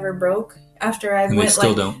never broke. After I And went they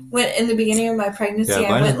still don't. went in the beginning of my pregnancy, Yeah, I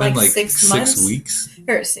mine has went been like 6 months. 6 weeks.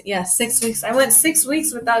 Or, yeah, 6 weeks. I went 6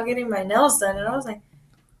 weeks without getting my nails done, and I was like,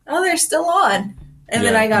 oh, they're still on. And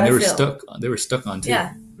then I got and a fill. They were stuck on too.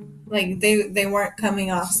 Yeah. Like they weren't coming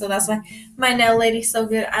off. So that's why my nail lady's so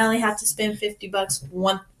good. I only have to spend $50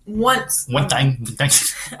 once. One time.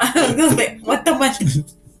 I was gonna say, what the money?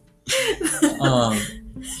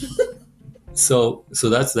 So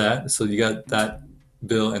that's that. So you got that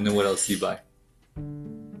bill, and then what else do you buy?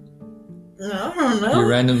 I don't know. Your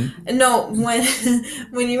random. No,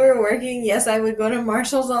 when you were working, yes, I would go to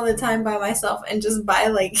Marshall's all the time by myself and just buy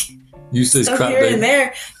like Useless stuff crap. here and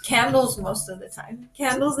there. Candles most of the time.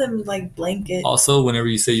 Candles and like blankets. Also, whenever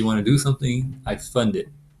you say you want to do something, I fund it.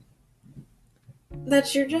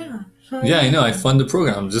 That's your job. Yeah, I know. I fund the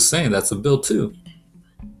program. I'm just saying that's a bill too.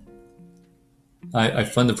 I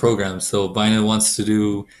fund the program. So Bina wants to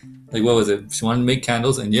do, like, what was it? She wanted to make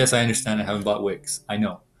candles, and yes, I understand. I haven't bought wicks. I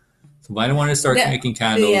know. So Bina wanted to start making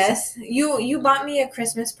candles. Yes, you bought me a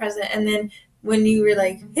Christmas present, and then when you were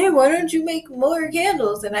like, "Hey, why don't you make more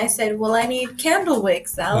candles?" and I said, "Well, I need candle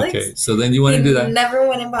wicks, Alex." Okay, so then you want to do that. Never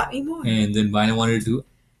went and bought me more. And then Bina wanted to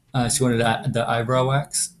do. She wanted the eyebrow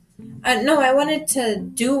wax. No, I wanted to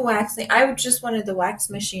do waxing. I just wanted the wax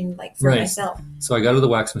machine, like for myself. So I got her the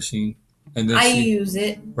wax machine, and then I use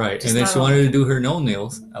it. Right, and then she wanted to do her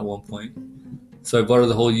nails at one point. So I bought her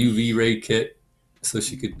the whole UV ray kit, so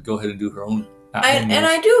she could go ahead and do her own. And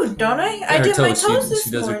I do, don't I? Yeah, I did my toes. toes this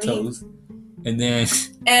She does morning. her toes, and then.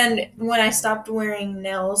 And when I stopped wearing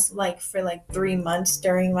nails, like for like 3 months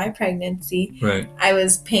during my pregnancy, Right. I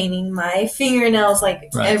was painting my fingernails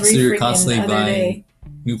like every so you're freaking constantly other buying day.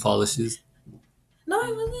 new polishes. No,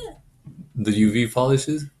 I wasn't. The UV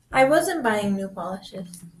polishes. I wasn't buying new polishes.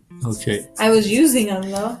 Okay. I was using them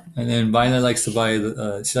though. And then Bina likes to buy.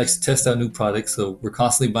 She likes to test out new products, so we're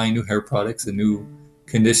constantly buying new hair products and new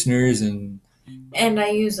conditioners and. And I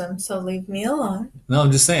use them, so leave me alone. No,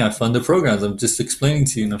 I'm just saying I fund the programs. I'm just explaining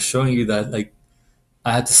to you, and I'm showing you that like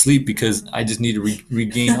I had to sleep because I just need to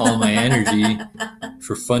regain all my energy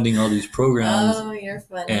for funding all these programs. Oh, you're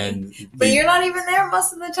funny. And but you're not even there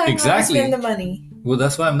most of the time. Exactly. When I spend the money. Well,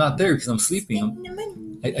 that's why I'm not there because I'm sleeping.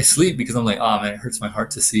 I sleep because I'm like, oh man, it hurts my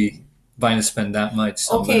heart to see Bina spend that much.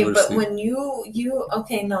 So okay, but when you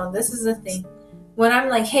okay, no, this is the thing. When I'm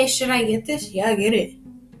like, hey, should I get this? Yeah, get it.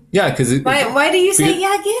 Yeah, because why do you say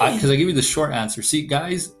yeah, get it? Because I give you the short answer. See,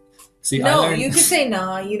 guys. See, no, you could say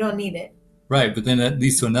no. You don't need it. Right, but then that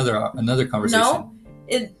leads to another conversation. No.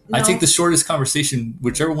 I take the shortest conversation.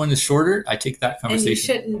 Whichever one is shorter, I take that conversation. And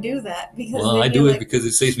you shouldn't do that because. Well, I do it because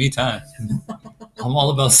it saves me time. I'm all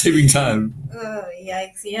about saving time.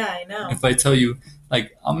 Yikes! Yeah, I know. If I tell you,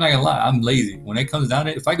 like, I'm not gonna lie, I'm lazy. When it comes down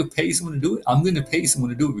to it, if I could pay someone to do it, I'm gonna pay someone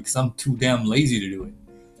to do it because I'm too damn lazy to do it.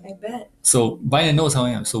 I bet. So Biden knows how I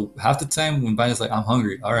am. So half the time when Biden's like, I'm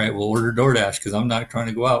hungry, all right, we'll order DoorDash because I'm not trying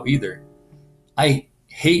to go out either. I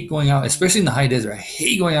hate going out, especially in the high desert. I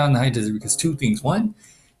hate going out in the high desert because two things. One,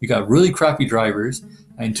 you got really crappy drivers.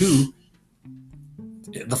 And two,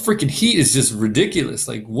 the freaking heat is just ridiculous.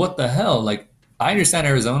 Like, what the hell? Like, I understand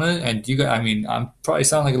Arizona, and you guys, I mean, I'm probably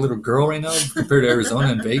sound like a little girl right now compared to Arizona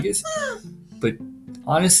and Vegas. But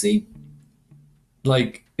honestly,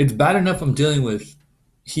 like, it's bad enough I'm dealing with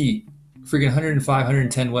heat, freaking 105,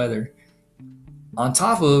 110 weather. On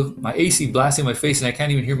top of my AC blasting my face, and I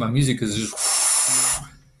can't even hear my music because it's just.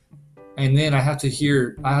 And then I have to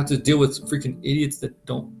deal with freaking idiots that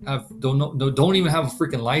don't even have a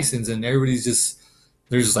freaking license, and everybody's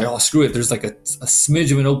they're just like, oh, screw it. There's like a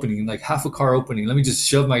smidge of an opening, like half a car opening. Let me just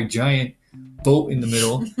shove my giant boat in the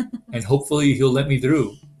middle, and hopefully he'll let me through.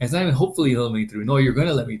 And it's not even hopefully he'll let me through. No, you're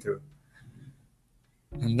gonna let me through.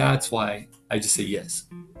 And that's why I just say yes.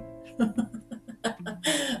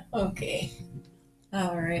 Okay.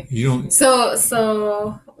 All right. You don't.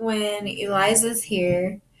 So when Eliza's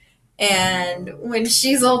here, and when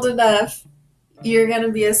she's old enough, you're gonna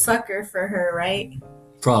be a sucker for her, right?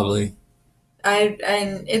 Probably.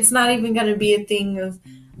 And it's not even gonna be a thing of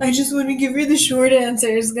I just want to give her the short answer.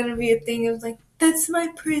 It's gonna be a thing of like, that's my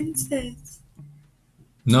princess.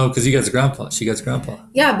 No, because he got grandpa. She got grandpa.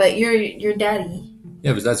 Yeah, but you're daddy.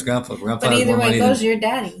 Yeah, but that's grandpa. Grandpa but has either more way money it goes, than, you're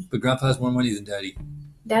daddy. But grandpa has more money than daddy.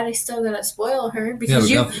 Daddy's still gonna spoil her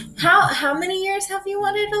because how many years have you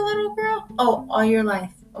wanted a little girl? Oh, all your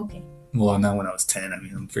life. Okay. Well, not when I was 10. I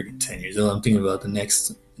mean, I'm freaking 10 years old. I'm thinking about the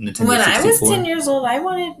next Nintendo 64. When I was 10 years old,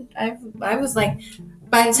 I was like,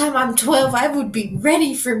 by the time I'm 12, I would be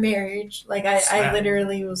ready for marriage. Like, I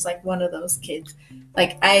literally was like one of those kids.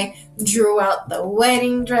 Like, I drew out the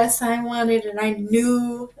wedding dress I wanted, and I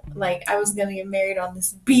knew, like, I was going to get married on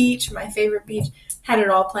this beach, my favorite beach. Had it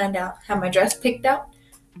all planned out. Had my dress picked out.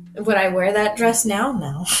 Would I wear that dress now?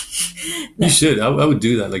 No. You should. I would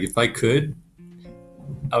do that. Like, if I could,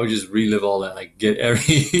 I would just relive all that. Like, get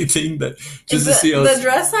everything that just to see how the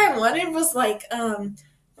dress I wanted was like a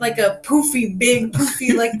big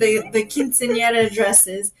poofy, like the quinceañera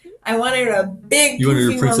dresses. I wanted a big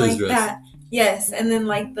poofy one like dress. That. Yes, and then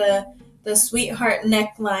like the sweetheart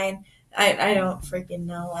neckline. I don't freaking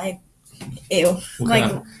know. Ew.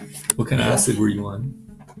 What kind of acid were you on?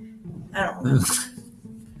 I don't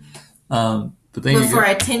know. But then for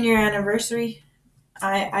our 10-year anniversary,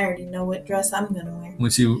 I already know what dress I'm gonna wear.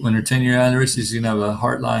 When her 10-year anniversary, she's gonna have a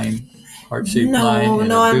heart-shaped line. No, I'm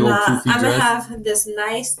not. I'm gonna have this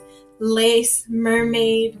nice lace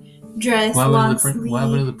mermaid dress. What happened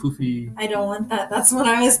to the poofy? I don't want that. That's when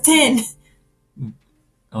I was 10.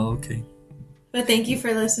 Oh, okay. But thank you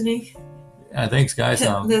for listening. Yeah, thanks, guys.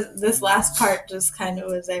 This last part just kind of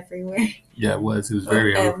was everywhere. Yeah, it was. It was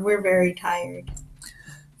very. And we're very tired.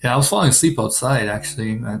 Yeah, I was falling asleep outside,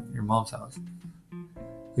 actually, at your mom's house.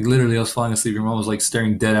 Like, literally, I was falling asleep. Your mom was, like,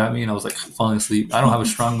 staring dead at me, and I was, like, falling asleep. I don't have a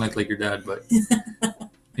strong neck like your dad, but,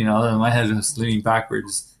 you know, my head was leaning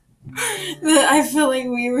backwards. I feel like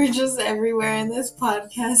we were just everywhere in this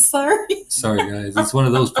podcast. Sorry, guys. It's one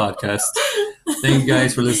of those podcasts. Thank you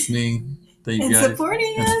guys for listening. Thank you guys.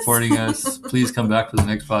 Supporting us. Please come back for the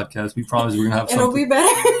next podcast. We promise we're going to have something. It'll be better.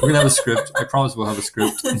 We're going to have a script. I promise we'll have a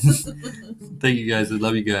script. Thank you guys. I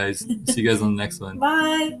love you guys. See you guys on the next one.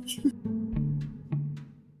 Bye.